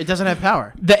work. It doesn't have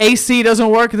power. The AC doesn't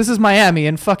work. This is Miami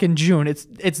in fucking June. It's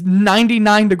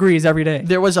 99 degrees every day.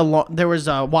 There was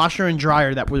a washer and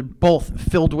dryer that were both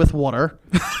filled with water.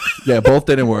 Yeah, both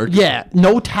didn't work. Yeah,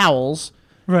 no towels.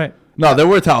 Right. No, there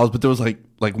were towels, but there was like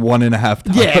 1.5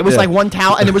 towels. Yeah, it was like one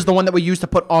towel, and it was the one that we used to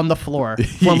put on the floor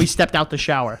when we stepped out the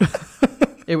shower.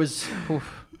 It was. Oof.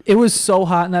 It was so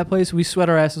hot in that place. We sweat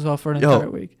our asses off for an Yo. entire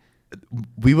week.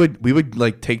 we would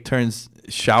like take turns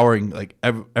showering like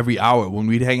every hour when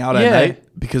we'd hang out at Yeah. night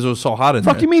because it was so hot in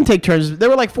Fuck there. you mean take turns? There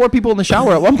were like 4 people in the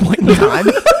shower at one point in time.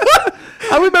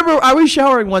 I remember I was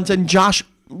showering once and Josh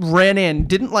ran in,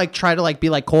 didn't like try to like be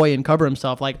like coy and cover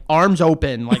himself, like arms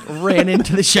open, like ran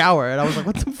into the shower, and I was like,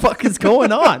 what the fuck is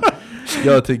going on?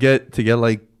 Yo, to get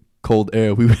like cold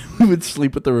air, we would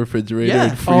sleep with the refrigerator Yeah.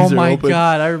 and freezer Oh my open.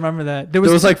 god, I remember that. There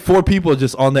was like 4 people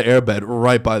just on the airbed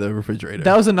right by the refrigerator.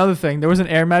 that was another thing. There was an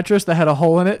air mattress that had a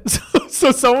hole in it,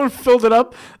 so someone filled it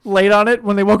up, laid on it.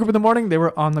 When they woke up in the morning, they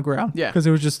were on the ground. Yeah. because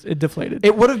it deflated.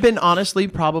 It would have been honestly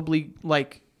probably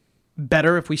like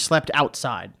better if we slept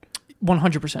outside.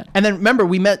 100%. And then remember,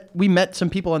 we met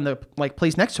some people in the like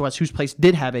place next to us whose place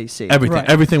did have AC. Right.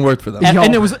 Everything worked for them. And, Yo.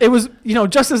 and it was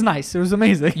just as nice. It was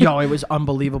amazing. Yo, it was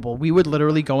unbelievable. We would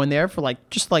literally go in there for like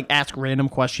just like ask random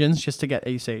questions just to get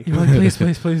AC. You're like,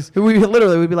 please.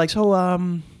 We'd be like, so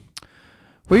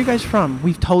where are you guys from?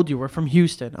 We've told you we're from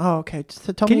Houston. Oh, okay. Just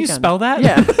tell Can me you again. spell that?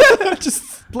 Yeah.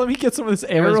 Just let me get some of this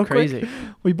It air was real crazy.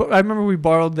 quick. I remember we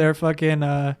borrowed their fucking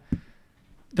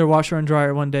their washer and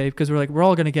dryer one day because we're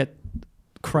all gonna get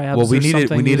crabs. well, we or needed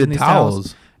something using these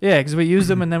towels. Yeah, because we used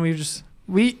them and then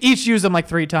we each used them like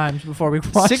 3 times before we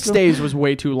washed 6 them. days was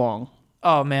way too long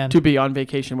Oh man. to be on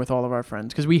vacation with all of our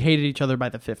friends because we hated each other by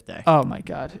the 5th day. Oh my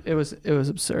god, it was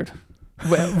absurd.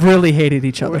 We really hated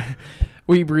each other.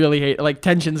 We really hate like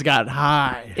tensions got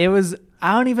high. It was.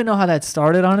 I don't even know how that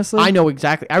started, honestly. I know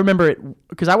exactly. I remember it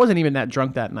because I wasn't even that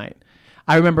drunk that night.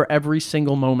 I remember every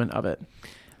single moment of it.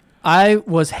 I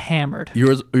was hammered.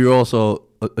 You're also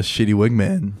a shitty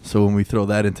wingman. So when we throw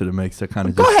that into the mix, that kind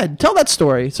of Go ahead, tell that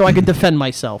story so I can defend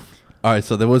myself. All right,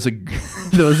 so there was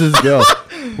this girl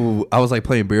who I was like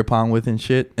playing beer pong with and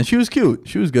shit, and she was cute.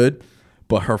 She was good,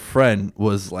 but her friend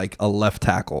was like a left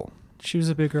tackle, She was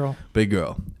a big girl.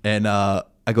 and I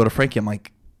go to Frankie. I'm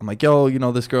like, yo, you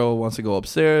know, this girl wants to go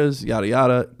upstairs, yada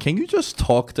yada. Can you just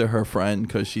talk to her friend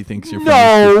because she thinks your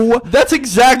friend is cute? That's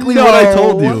exactly what I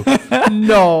told you.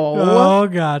 No. Oh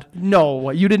God. No,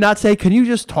 you did not say, can you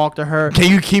just talk to her?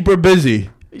 Can you keep her busy?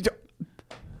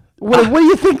 What do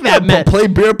you think that meant? Play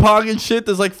beer pong and shit.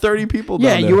 There's like 30 people down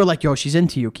Yeah, there. you were like, yo, she's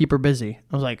into you. Keep her busy.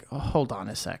 I was like, oh, hold on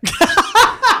a sec.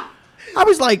 I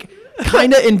was like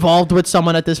kind of involved with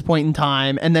someone at this point in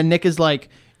time. And then Nick is like,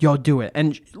 yo, do it.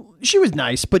 And she was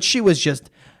nice, but she was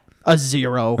just a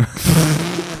 0.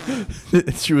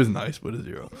 She was nice, but a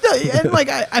 0. And like,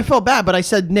 I felt bad, but I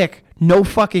said, Nick, no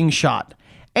fucking shot.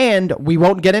 And we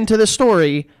won't get into the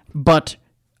story, but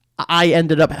I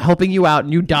ended up helping you out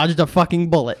and you dodged a fucking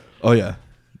bullet. Oh yeah,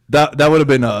 that would have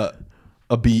been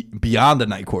beyond the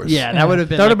night course. Yeah, that would have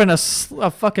been. That would have been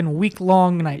a fucking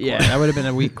week-long night Yeah, course. that would have been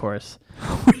a week course.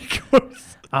 Week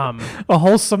course. A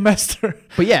whole semester.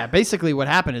 But yeah, basically what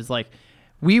happened is like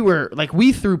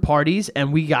we threw parties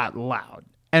and we got loud.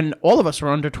 And all of us were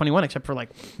under 21 except for like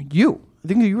you. I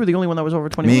think you were the only one that was over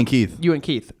 21. Me and Keith. You and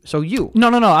Keith. So you. No.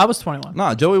 I was 21.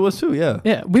 Nah, Joey was too. Yeah.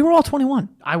 Yeah, we were all 21.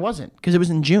 I wasn't because it was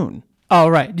in June. Oh,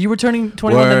 right. You were turning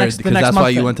 21 the next because month. that's why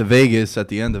you then. went to Vegas at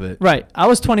the end of it. Right. I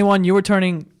was 21. You were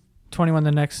turning 21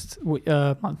 the next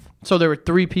month. So there were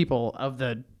 3 people of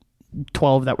the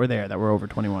 12 that were there that were over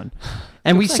 21.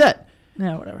 And we said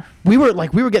Yeah, whatever. we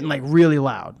were getting like really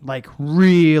loud,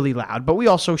 but we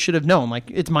also should have known like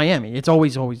it's Miami. It's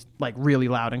always like really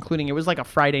loud, including it was like a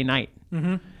Friday night.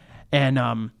 Mm-hmm.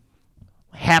 And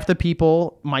half the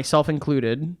people, myself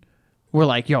included, were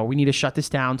like, yo, we need to shut this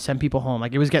down, send people home.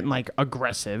 Like it was getting like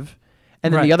aggressive.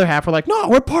 And then Right. the other half were like, no,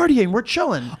 we're partying, we're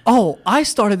chilling. Oh, I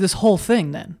started this whole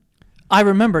thing then. I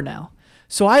remember now.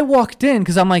 So I walked in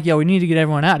because I'm like, yo, we need to get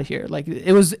everyone out of here. Like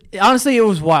it was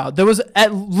wild. There was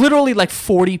literally like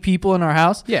 40 people in our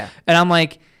house. Yeah. And I'm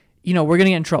like, you know, we're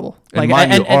gonna get in trouble. And Like,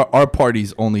 mind you, our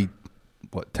party's only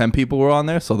 10 people were on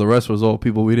there, so the rest was all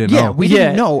people we didn't know. We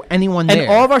didn't know anyone there.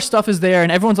 and all of our stuff is there, and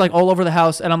everyone's like all over the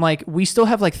house. And I'm like, we still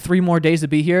have like 3 more days to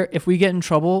be here. If we get in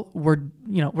trouble, we're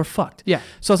fucked. Yeah.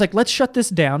 So I was like, let's shut this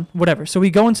down, whatever. So I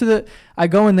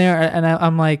go in there, and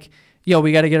I'm like, yo,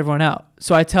 we got to get everyone out.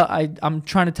 So I'm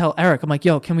trying to tell Eric, I'm like,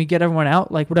 yo, can we get everyone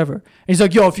out? Like, whatever. And he's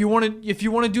like, yo, if you want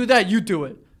to do that, you do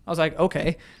it. I was like,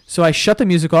 okay. So I shut the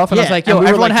music off, and I was like, yo, and we were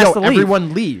everyone like, has yo, to leave.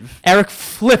 everyone leave. Eric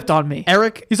flipped on me.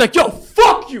 Eric, He's like, yo,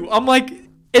 fuck you. I'm like,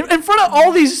 in front of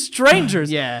all these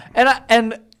strangers. Yeah.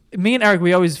 And me and Eric,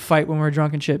 we always fight when we're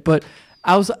drunk and shit. But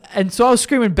I was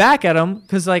screaming back at him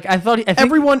because like I think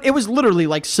everyone, it was literally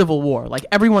like civil war. Like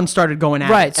everyone started going at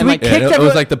Right, it. so And, we like, kicked It was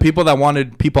everyone- like the people that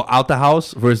wanted people out the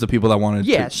house versus the people that wanted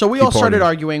yeah, to so we keep all started partying.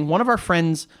 arguing. One of our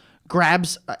friends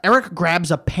Eric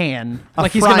grabs a pan,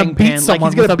 Like he's gonna frying beat pan, like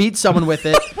someone he's gonna with a- beat someone with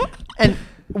it. And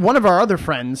one of our other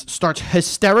friends starts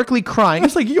hysterically crying.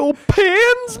 It's like, yo,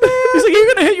 pans, man. he's like,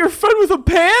 you're gonna hit your friend with a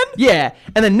pan? Yeah,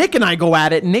 and then Nick and I go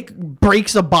at it. Nick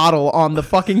breaks a bottle on the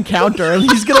fucking counter, and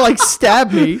he's gonna like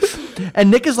stab me.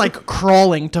 And Nick is like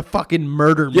crawling to fucking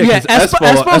murder me. Yeah, 'cause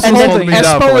Espo's Espo's And holding then me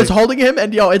down Espo for, is like- holding him,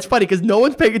 and yo, it's funny because no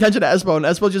one's paying attention to Espo, and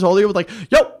Espo's just holding him with like,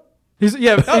 yo, He's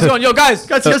going, yo, guys.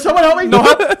 guys, can someone help me? No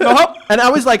help, no help. And I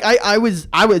was like, I was,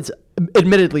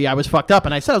 admittedly, I was fucked up,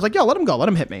 and I said, I was like, yo, let him go, let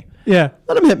him hit me, Yeah.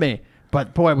 let him hit me.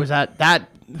 But boy, was that.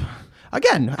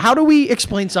 Again, how do we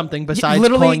explain something besides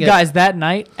Literally, calling it? guys, that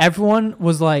night, everyone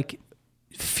was like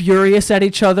furious at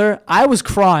each other. I was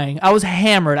crying. I was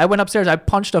hammered. I went upstairs. I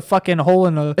punched a fucking hole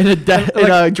in a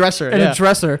dresser, in a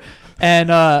dresser.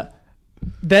 And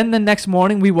then the next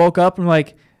morning, we woke up and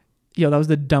like, yo, that was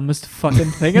the dumbest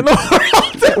fucking thing in the world.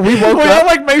 We woke we up all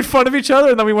like made fun of each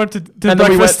other, and then we went to and then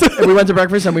breakfast. we went to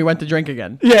breakfast and we went to drink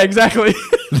again. Yeah, exactly.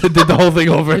 Did the whole thing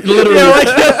over. Literally. Yeah, like,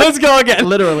 let's go again.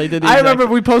 Literally did. The I exact-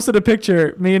 remember we posted a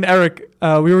picture. Me and Eric,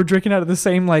 we were drinking out of the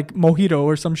same like mojito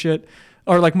or some shit,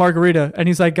 or like margarita, and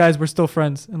he's like, "Guys, we're still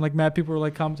friends." And like mad people were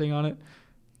like commenting on it.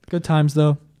 Good times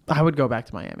though. I would go back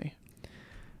to Miami.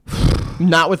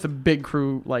 Not with a big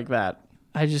crew like that.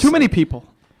 I just Too many people.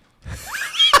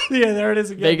 Yeah, there it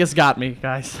is again. Vegas got me,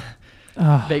 guys.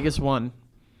 Ah, Vegas won.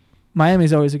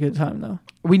 Miami's always a good time though.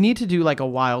 We need to do like a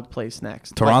wild place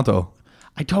next. Toronto. Like,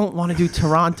 I don't want to do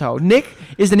Toronto. Nick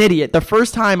is an idiot. The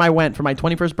first time I went for my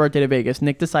 21st birthday to Vegas,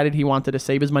 Nick decided he wanted to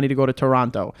save his money to go to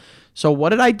Toronto. So what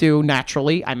did I do?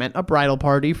 Naturally, I meant a bridal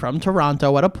party from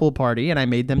Toronto at a pool party, and I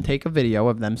made them take a video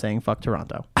of them saying "fuck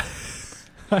Toronto."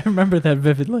 I remember that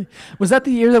vividly. Was that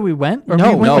the year that we went? Or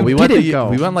No, No, we went. didn't go.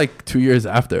 We went like 2 years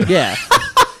after. Yeah.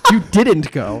 You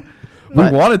didn't go. We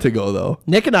But wanted to go though.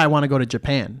 Nick and I want to go to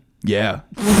Japan. Yeah.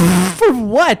 For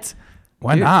what?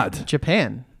 Why not?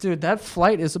 Japan. Dude, that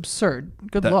flight is absurd.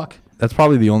 Good That- luck. That's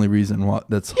probably the only reason why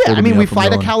that's. Yeah, I holding mean, me we up from fly to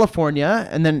going. California,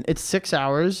 and then it's 6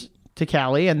 hours to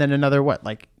Cali, and then another, what,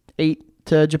 like 8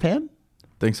 to Japan?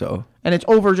 Think so. And it's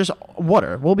over just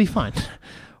water. We'll be fine.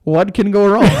 What can go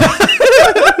wrong?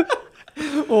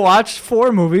 Watch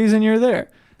 4 movies and you're there.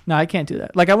 No, I can't do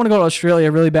that. Like, I want to go to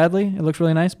Australia really badly. It looks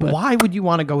really nice, but Why would you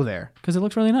want to go there? because it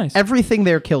looks really nice. Everything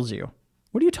there kills you.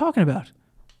 What are you talking about?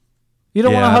 You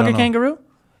don't Yeah, want I to hug a don't know. kangaroo?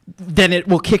 Then it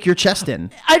will kick your chest in.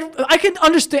 I can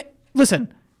understand.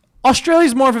 Listen,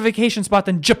 Australia's more of a vacation spot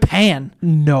than Japan.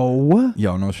 No.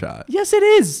 Yo, no shot. Yes, it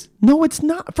is. No, it's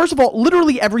not. First of all,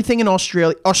 literally everything in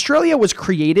Australia was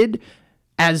created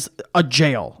as a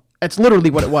jail. That's literally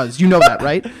what it was. You know that,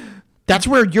 right? That's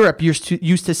where Europe used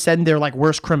to send their like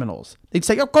worst criminals. They'd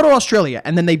say, "Oh, go to Australia,"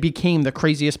 and then they became the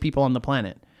craziest people on the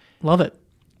planet. Love it.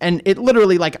 And it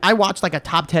literally, like, I watched like a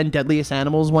top 10 deadliest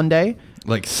animals one day.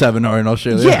 Like 7 are in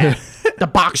Australia. Yeah. The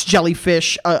box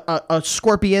jellyfish, a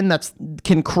scorpion that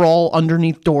can crawl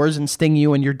underneath doors and sting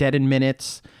you and you're dead in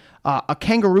minutes. A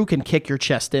kangaroo can kick your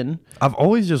chest in. I've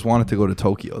always just wanted to go to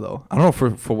Tokyo though. I don't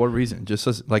know for what reason. Just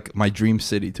as like my dream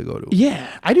city to go to. Yeah,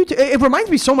 I do too. It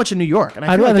reminds me so much of New York. And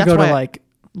I I'd feel like rather that's go to why like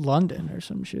London or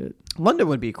some shit. London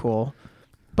would be cool.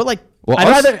 But like, Well, I'd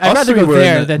rather three go were in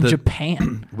there the- than the-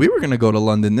 Japan. We were gonna go to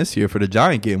London this year for the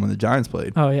Giant game when the Giants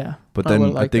played, Oh yeah, but I then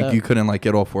would've I liked think that. you couldn't like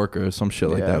get off work or some shit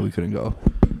like Yeah. that. We couldn't go.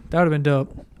 that would have been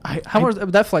dope. How much?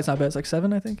 That flight's not bad. It's like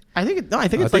 7, I think. I think it's I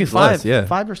like think it's 5, less, yeah.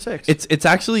 5 or 6. It's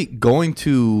actually going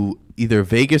to either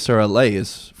Vegas or LA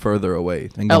is further away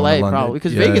than going LA to London. probably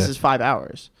because Yeah, Vegas yeah. is 5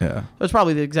 hours. Yeah. So it's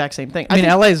probably the exact same thing. I mean,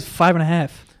 think LA is 5.5.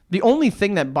 the only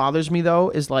thing that bothers me though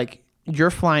is like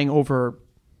you're flying over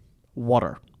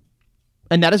water,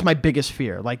 and that is my biggest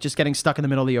fear. Like just getting stuck in the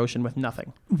middle of the ocean with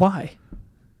nothing. Why?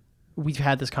 We've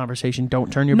had this conversation.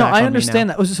 Don't turn your No, back. I on understand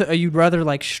me now. that. Was this, you'd rather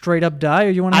like straight up die, or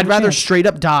you want to? I'd rather straight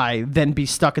up die than be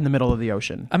stuck in the middle of the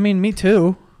ocean. I mean, me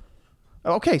too.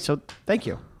 Okay, so thank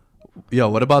you. Yo,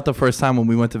 what about the first time when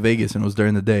we went to Vegas and it was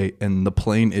during the day and the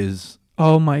plane is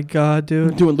Oh my god,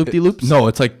 dude. Doing loop de loops. no,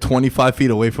 it's like 25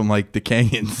 feet away from like the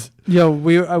canyons. Yo,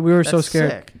 we were so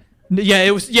scared. Yeah,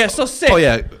 it was. Yeah, so sick. Oh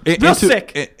yeah, Real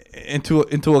sick. Into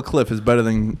a cliff is better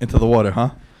than into the water,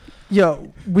 huh?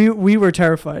 Yo, we were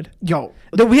terrified. Yo,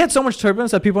 We had so much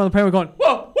turbulence that people on the plane were going,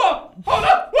 whoa, whoa, hold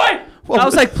up, wait. And I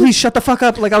was like, please shut the fuck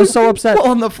up. Like, I was so upset. well,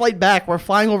 on the flight back, we're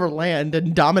flying over land,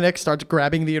 and Dominic starts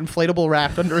grabbing the inflatable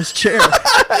raft under his chair.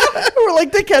 We're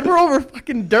like, dickhead, we're over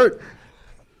fucking dirt.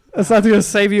 That's not going to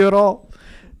save you at all.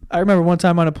 I remember one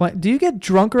time on a plane. Do you get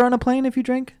drunker on a plane if you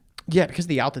drink? Yeah, because of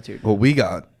the altitude. Well, we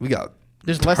got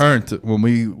There's less. turned when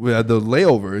we had the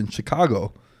layover in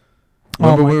Chicago.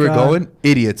 Oh Remember my when we were God. going?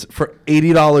 Idiots. For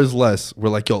 $80 less, we're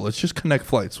like, yo, let's just connect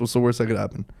flights. What's the worst that could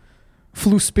happen?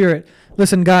 Flew Spirit.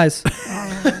 Listen, guys,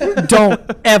 don't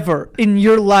ever in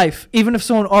your life, even if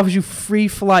someone offers you free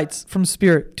flights from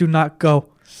Spirit, do not go.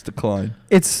 Just decline.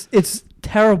 It's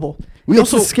terrible. We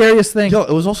It's also the scariest thing. Yo,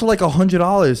 it was also like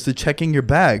 $100 to check in your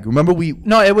bag. Remember we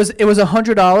No, it was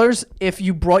 $100 if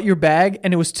you brought your bag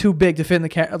and it was too big to fit in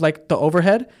the the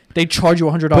overhead. They charge you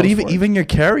 $100. But for it. even your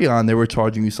carry-on, they were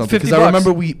charging you something. Because $50. I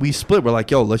remember we split. We're like,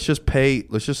 yo, let's just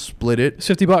split it. It's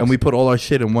 $50. And we put all our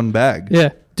shit in one bag. Yeah,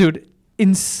 dude,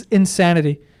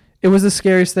 insanity. It was the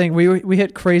scariest thing. We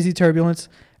hit crazy turbulence,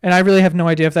 and I really have no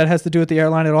idea if that has to do with the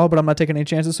airline at all. But I'm not taking any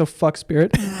chances. So fuck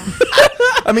Spirit.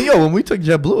 I mean, yo, when we took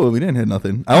JetBlue, we didn't hit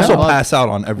nothing. I also pass out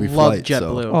on every Love flight.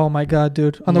 JetBlue. So. Oh my god,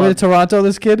 dude! On the way to Toronto,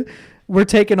 this kid, we're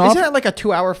taking off. Isn't that like a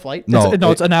 2-hour flight? No,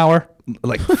 It's an hour.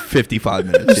 like 55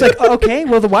 minutes. It's yeah. like, okay,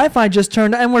 well the Wi-Fi just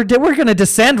turned, and we're gonna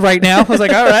descend right now. I was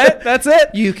like, all right, that's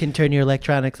it. You can turn your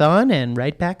electronics on and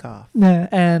right back off.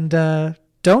 And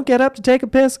don't get up to take a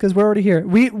piss because we're already here.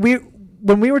 We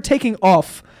when we were taking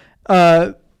off,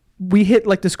 we hit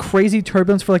like this crazy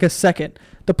turbulence for like a second.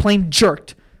 The plane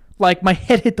jerked, like my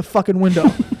head hit the fucking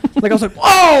window. Like I was like,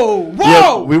 whoa, whoa.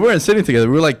 Yeah, we weren't sitting together.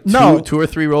 We were like No. two or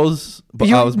three rows. But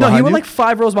You, I was no, behind he went you. like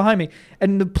 5 rows behind me,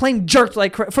 and the plane jerked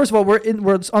like. First of all, we're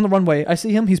on the runway. I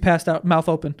see him. He's passed out, mouth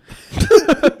open.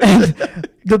 And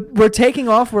we're taking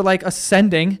off. We're like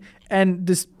ascending, and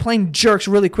this plane jerks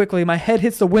really quickly. My head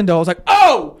hits the window. I was like,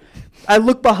 oh! I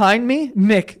look behind me.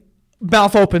 Mick,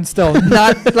 mouth open still,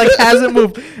 not like hasn't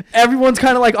moved. Everyone's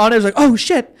kind of like on it. It's like, oh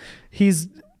shit. He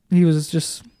was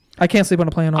just. I can't sleep on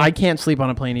a plane. I can't sleep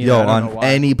on a plane either. Yo, I don't know on why.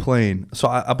 any plane. So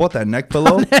I bought that neck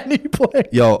pillow. any plane.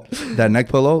 Yo, that neck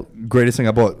pillow, greatest thing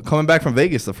I bought. Coming back from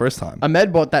Vegas the first time.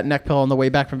 Ahmed bought that neck pillow on the way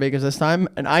back from Vegas this time,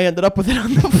 and I ended up with it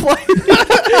on the flight.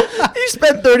 He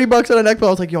spent $30 on a neck pillow.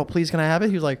 I was like, yo, please, can I have it?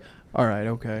 He was like, all right,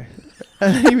 okay.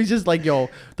 And he was just like,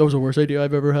 yo, that was the worst idea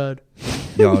I've ever had.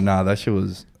 Yo, nah, that shit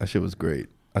was great.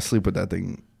 I sleep with that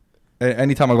thing.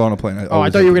 Anytime I go on a plane. I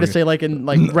always thought you were have going to to say like in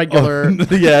like regular.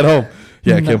 Oh, yeah, at home.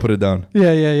 Yeah, I No. can't put it down.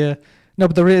 Yeah. No,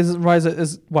 but the reason why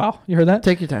is wow. You heard that?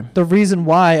 Take your time. The reason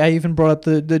why I even brought up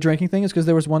the drinking thing is because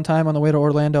there was one time on the way to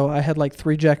Orlando, I had like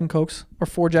 3 Jack and Cokes or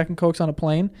 4 Jack and Cokes on a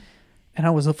plane, and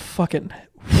I was a fucking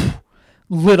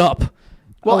lit up.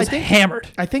 Well, I was hammered.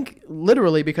 I think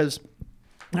literally because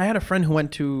I had a friend who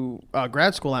went to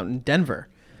grad school out in Denver,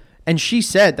 and she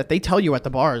said that they tell you at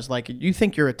the bars, like, you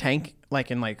think you're a tank,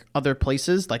 like in like other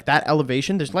places, like that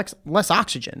elevation, there's less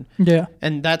oxygen. Yeah.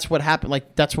 And that's what happened.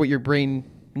 Like, that's what your brain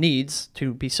needs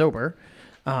to be sober.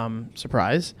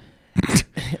 Surprise.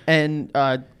 And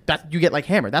that you get like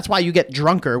hammered. That's why you get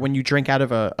drunker when you drink out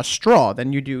of a straw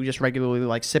than you do just regularly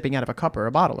like sipping out of a cup or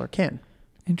a bottle or can.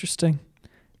 Interesting.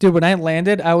 Dude, when I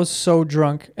landed, I was so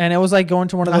drunk. And it was like going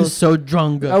to one of I those. was so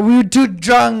drunk. We were too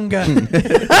drunk.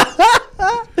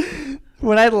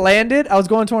 When I landed, I was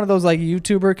going to one of those like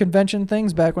YouTuber convention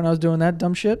things back when I was doing that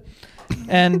dumb shit.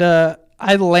 And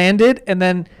I landed, and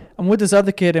then I'm with this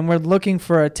other kid, and we're looking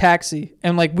for a taxi.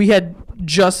 And like we had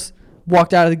just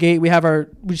walked out of the gate. We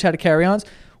just had carry-ons,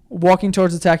 walking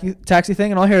towards the taxi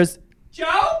thing, and all I hear is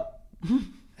Joe.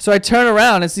 So I turn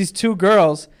around, it's these 2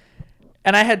 girls.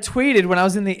 And I had tweeted when I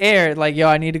was in the air, like, yo,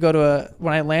 I need to go to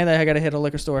when I land, I got to hit a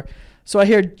liquor store. So I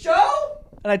hear, Joe?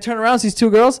 And I turn around, it's these 2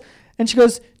 girls. And she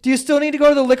goes, do you still need to go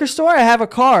to the liquor store? I have a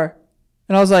car.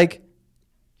 And I was like,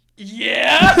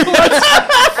 yeah, let's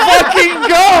fucking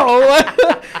go.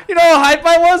 You know how hype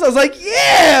I was? I was like,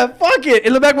 yeah, fuck it.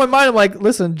 In the back of my mind, I'm like,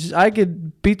 listen, I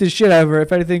could beat the shit out of her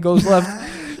if anything goes left.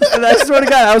 And I swear to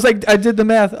God, I was like, I did the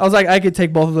math. I was like, I could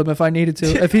take both of them if I needed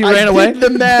to. If he ran away. The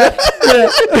math. Yeah.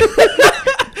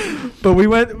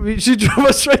 But she drove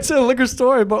us straight to the liquor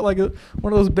store and bought like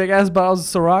one of those big ass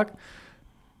bottles of Ciroc.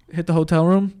 Hit the hotel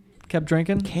room, kept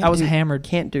drinking. I was hammered.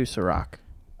 Can't do Ciroc.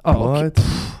 Oh, okay. What?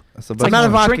 That's the It's like not a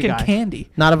one. vodka drinking guy. candy.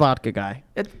 Not a vodka guy.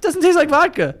 It doesn't taste like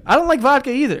vodka. I don't like vodka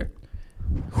either.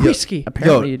 Whiskey.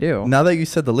 Apparently you do. Now that you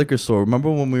said the liquor store, remember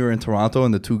when we were in Toronto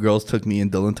and the 2 girls took me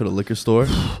and Dylan to the liquor store?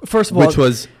 First of all,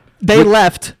 they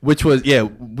left. Which was, yeah,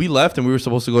 we left and we were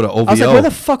supposed to go to OVO. I was like, where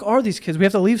the fuck are these kids? We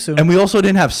have to leave soon. And we also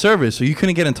didn't have service, so you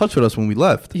couldn't get in touch with us when we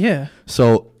left. Yeah.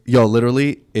 So, yo,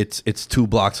 literally, it's 2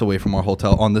 blocks away from our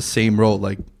hotel on the same road,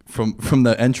 like from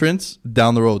the entrance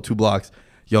down the road 2 blocks.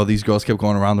 Yo, these girls kept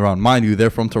going around. Mind you, they're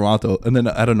from Toronto. And then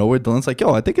out of nowhere, Dylan's like,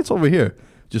 yo, I think it's over here.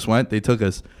 Just went, they took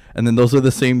us. And then those are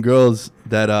the same girls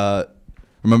that,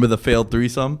 remember the failed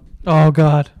threesome? Oh,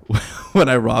 God. When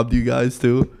I robbed you guys,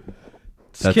 too?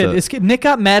 This kid, Nick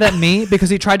got mad at me because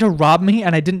he tried to rob me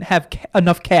and I didn't have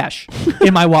enough cash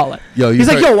in my wallet. He's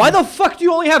like, yo, why the fuck do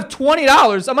you only have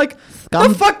 $20? I'm like,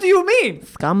 the fuck do you mean?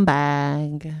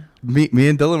 Scumbag. Me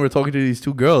and Dylan were talking to these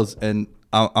 2 girls, and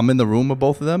I'm in the room with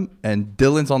both of them, and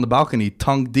Dylan's on the balcony,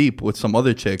 tongue deep with some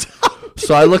other chick.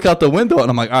 So I look out the window, and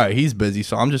I'm like, all right, he's busy,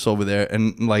 so I'm just over there,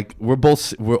 and like we're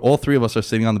all 3 of us are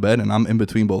sitting on the bed, and I'm in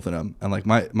between both of them, and like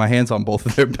my hands on both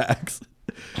of their backs.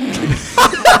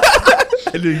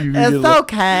 It's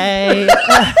okay.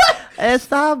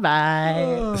 It's all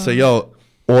right. So yo,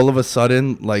 all of a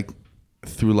sudden, like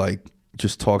through like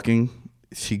just talking,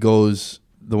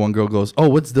 the one girl goes, oh,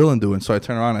 what's Dylan doing? So I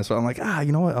turn around and I'm like,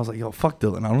 you know what? I was like, yo, fuck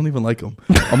Dylan. I don't even like him.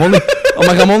 I'm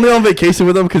only on vacation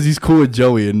with him because he's cool with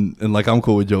Joey and like I'm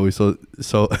cool with Joey. So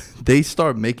they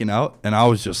start making out and I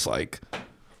was just like,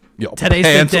 yo, Today's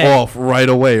the pants day. off right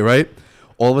away, right?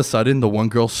 All of a sudden, the one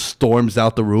girl storms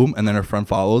out the room and then her friend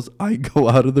follows. I go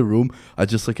out of the room. I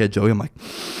just look at Joey. I'm like,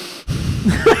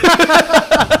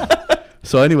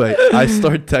 so anyway, I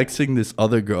start texting this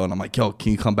other girl and I'm like, yo,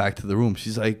 can you come back to the room?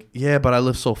 She's like, yeah, but I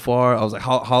live so far. I was like,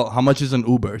 how much is an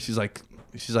Uber? She's like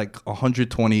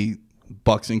 $120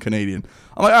 in Canadian.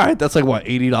 I'm like, all right, that's like what,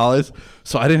 $80?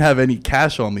 So I didn't have any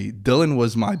cash on me. Dylan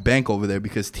was my bank over there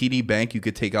because TD Bank, you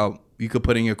could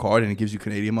put in your card and it gives you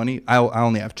Canadian money. I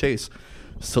only have Chase.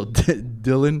 So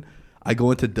Dylan, I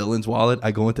go into Dylan's wallet, I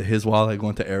go into his wallet, I go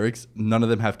into Eric's. None of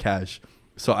them have cash.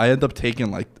 So I end up taking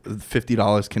like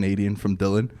 $50 Canadian from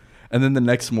Dylan. And then the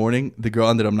next morning, the girl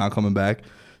ended up not coming back.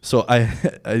 So I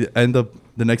end up,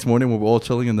 the next morning when we're all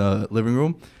chilling in the living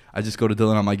room, I just go to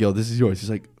Dylan. I'm like, yo, this is yours.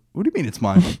 He's like, what do you mean it's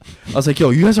mine? I was like, yo,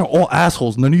 you guys are all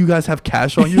assholes. None of you guys have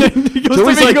cash on you. He goes,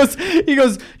 Joey's to me, like, he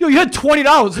goes, yo, you had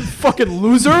 $20, you fucking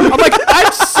loser. I'm like,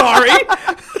 I'm sorry.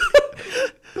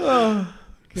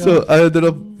 so I ended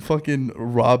up fucking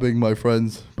robbing my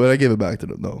friends, but I gave it back to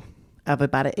them. No,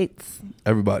 Everybody eats.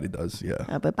 everybody does. Yeah,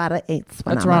 Everybody eats.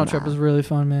 That Toronto trip was really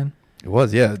fun, man. it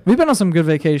was. Yeah, We've been on some good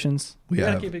vacations. We We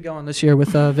gotta have. keep it going this year with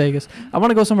Vegas. I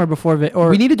want to go somewhere before or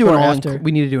We need to do or an all. after.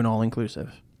 We need to do an all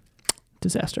inclusive.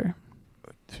 Disaster.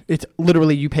 It's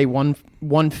literally you pay one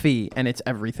fee and it's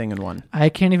everything in one. I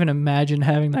can't even imagine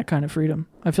having that kind of freedom.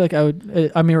 I feel like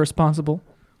I'm irresponsible.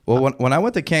 Well, when I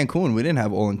went to Cancun, we didn't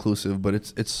have all inclusive, but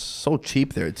it's so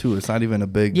cheap there too. It's not even a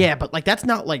big. Yeah, but like that's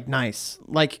not like nice.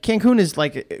 Like Cancun is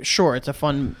like sure it's a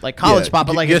fun like college Yeah, spot,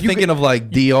 but like you're if you thinking could- of like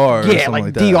DR. Or yeah, something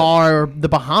like that. DR or the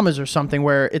Bahamas or something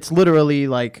where it's literally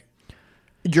like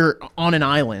you're on an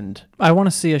island. I want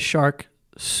to see a shark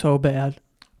so bad.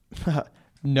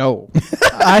 No,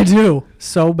 I do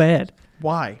so bad.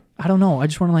 why? I don't know. I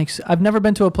just want to like. I've never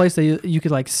been to a place that you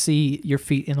could like see your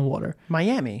feet in the water.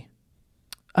 Miami.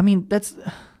 I mean, that's. not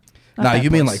Nah, that you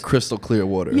mean place. like crystal clear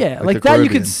water? Yeah, the like that you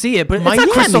Caribbean. could see it, but it's Miami.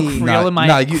 not crystal clear Nah, in my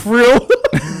nah, you-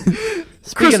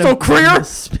 Crystal clear?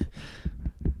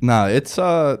 Nah, it's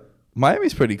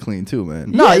Miami's pretty clean too,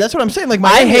 man. No, that's what I'm saying. Like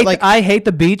Miami, I hate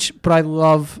the beach, but I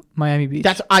love Miami Beach.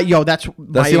 that's that's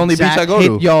the only beach I go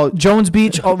to. Yo, Jones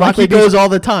Beach. Oh, Rocky Rocky goes Beach. all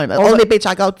the time. Only beach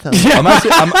I go to. I'm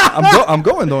actually I'm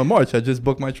going though in March. I just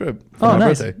booked my trip for Oh, my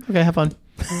nice. birthday. Okay, have fun.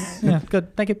 Yeah,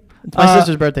 good. Thank you. It's my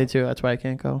sister's birthday too. That's why I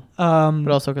can't go. But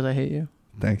But also because I hate you.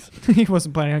 Thanks. he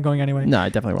wasn't planning on going anyway. No, I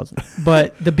definitely wasn't.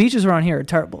 But the beaches around here are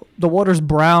terrible. The water's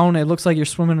brown. It looks like you're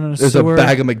swimming in a There's sewer. a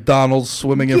bag of McDonald's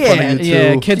swimming in front of you too.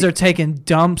 Yeah, kids are taking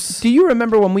dumps. Do you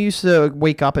remember when we used to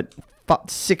wake up at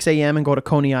 6 a.m. and go to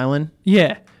Coney Island?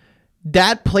 Yeah.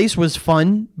 That place was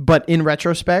fun, but in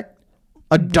retrospect,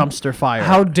 a dumpster fire.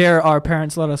 How dare our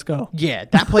parents let us go? Yeah,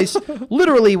 that place,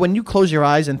 literally, when you close your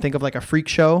eyes and think of like a freak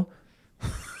show,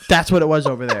 that's what it was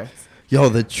over there. Yo,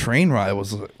 the train ride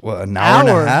was what, an hour and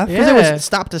Hour, a half? yeah. Because it was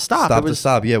stop to stop. Stop It to was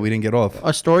stop. Yeah, we didn't get off.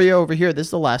 Astoria over here, this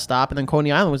is the last stop, and then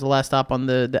Coney Island was the last stop on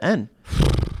the end.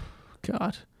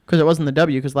 God. Because it wasn't the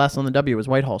W, because last on the W was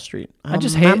Whitehall Street. I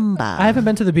just hate I haven't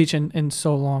been to the beach in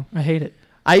so long. I hate it.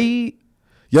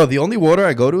 Yo, the only water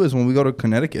I go to is when we go to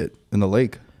Connecticut in the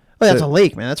lake. Oh, that's it. a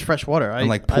lake, man. That's fresh water. And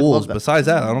like I love pools. that. Besides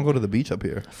that, I don't go to the beach up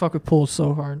here. I fuck with pools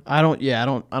so hard. I don't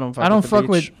fuck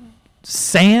with beach.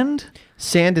 sand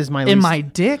Sand is my in least. my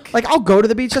dick. Like I'll go to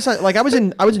the beach. Just like I was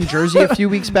in Jersey a few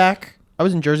weeks back.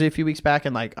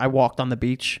 And like I walked on the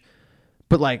beach,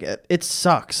 but like it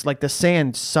sucks. Like the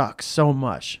sand sucks so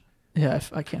much. Yeah,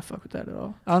 I can't fuck with that at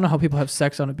all. I don't know how people have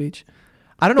sex on a beach.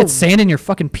 I don't know. It's sand in your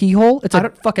fucking pee hole. It's I a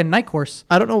don't- fucking night course.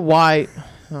 I don't know why.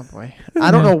 Oh boy. I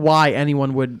don't know why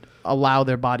anyone would allow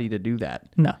their body to do that.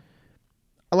 No,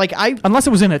 Like unless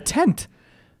it was in a tent.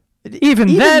 Even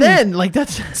then, then, like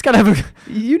that's it's gotta have a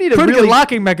you need a pretty really good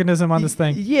locking mechanism on this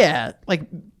thing. Yeah, like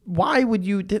why would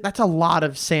you? That's a lot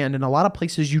of sand in a lot of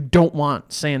places you don't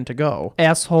want sand to go.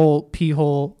 Asshole, pee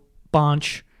hole,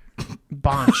 bonch.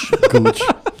 Bonch. Gooch.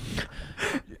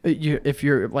 If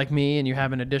you're like me and you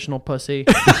have an additional pussy,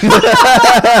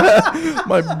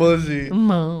 My buzzy.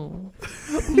 Mo.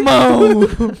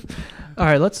 All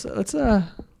right, let's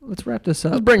wrap this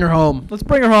up. Let's bring her home. Let's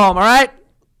bring her home. All right,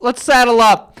 let's saddle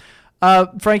up.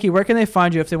 Frankie, where can they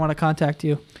find you if they want to contact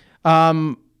you?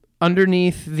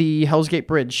 Underneath the Hell's Gate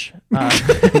Bridge.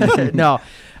 No.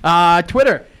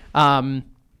 Twitter.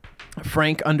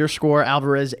 Frank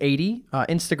 _Alvarez 80.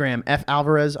 Instagram F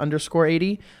Alvarez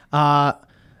 _80.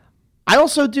 I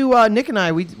also do. Nick and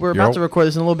I we're about Yo. to record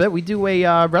this in a little bit. We do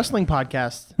a wrestling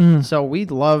podcast, so we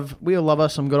love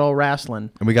us some good old wrestling.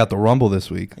 And we got the Rumble this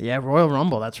week. Yeah, Royal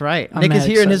Rumble. That's right. I'm Nick is mad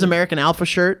here in his excited. American Alpha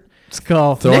shirt. Let's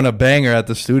go. Throwing a banger at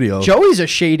the studio. Joey's a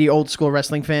shady old school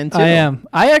wrestling fan too. I am.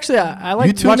 I actually I like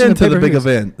You tune watching into the big pay-per-views.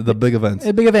 event. The big events.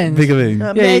 Big events. Big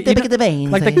event. Yeah, you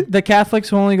know, like the Catholics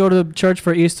who only go to church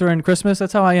for Easter and Christmas.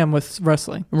 That's how I am with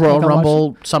wrestling. Royal Like, I'll watch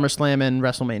Rumble, SummerSlam, and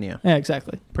WrestleMania. it. Yeah,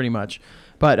 exactly. Pretty much.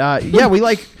 But yeah,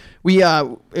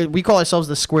 we call ourselves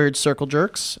the Squared Circle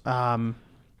Jerks.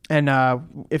 And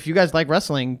if you guys like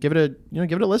wrestling, give it a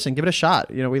listen, give it a shot.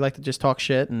 You know, we like to just talk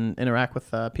shit and interact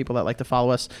with people that like to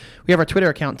follow us. We have our Twitter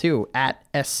account too at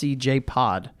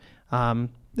SCJPod.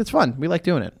 It's fun. We like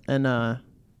doing it. And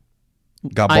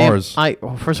Got bars.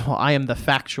 well, first of all, I am the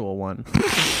factual one.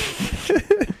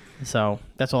 So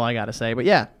that's all I got to say. But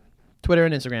yeah, Twitter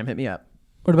and Instagram, hit me up.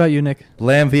 What about you, Nick?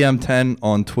 LambVM10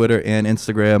 on Twitter and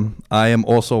Instagram. I am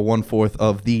also 1/4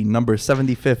 of the number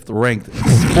 75th ranked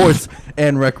sports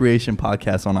and recreation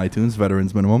podcast on iTunes,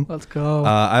 Veterans Minimum. Let's go.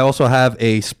 I also have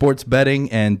a sports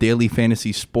betting and daily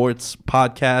fantasy sports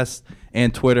podcast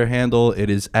and Twitter handle. It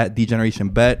is at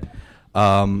DGenerationBet.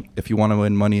 If you want to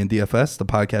win money in DFS, the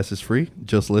podcast is free.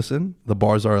 Just listen. The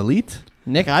bars are elite.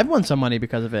 Nick, I've won some money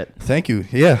because of it. Thank you.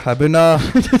 Yeah, I've been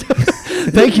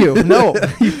Thank you. No,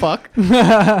 you fuck.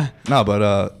 no,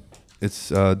 but it's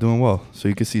doing well. So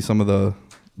you can see some of the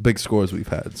big scores we've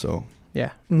had. So Yeah.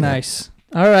 Nice.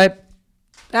 All right.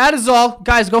 That is all.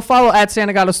 Guys, go follow at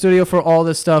Santagato Studio for all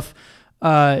this stuff.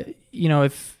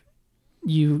 If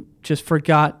you just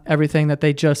forgot everything that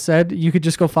they just said, you could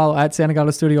just go follow at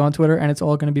Santagato Studio on Twitter, and it's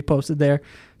all going to be posted there.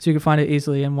 So you can find it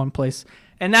easily in one place.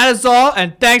 And that is all.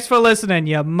 And thanks for listening,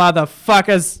 you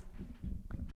motherfuckers.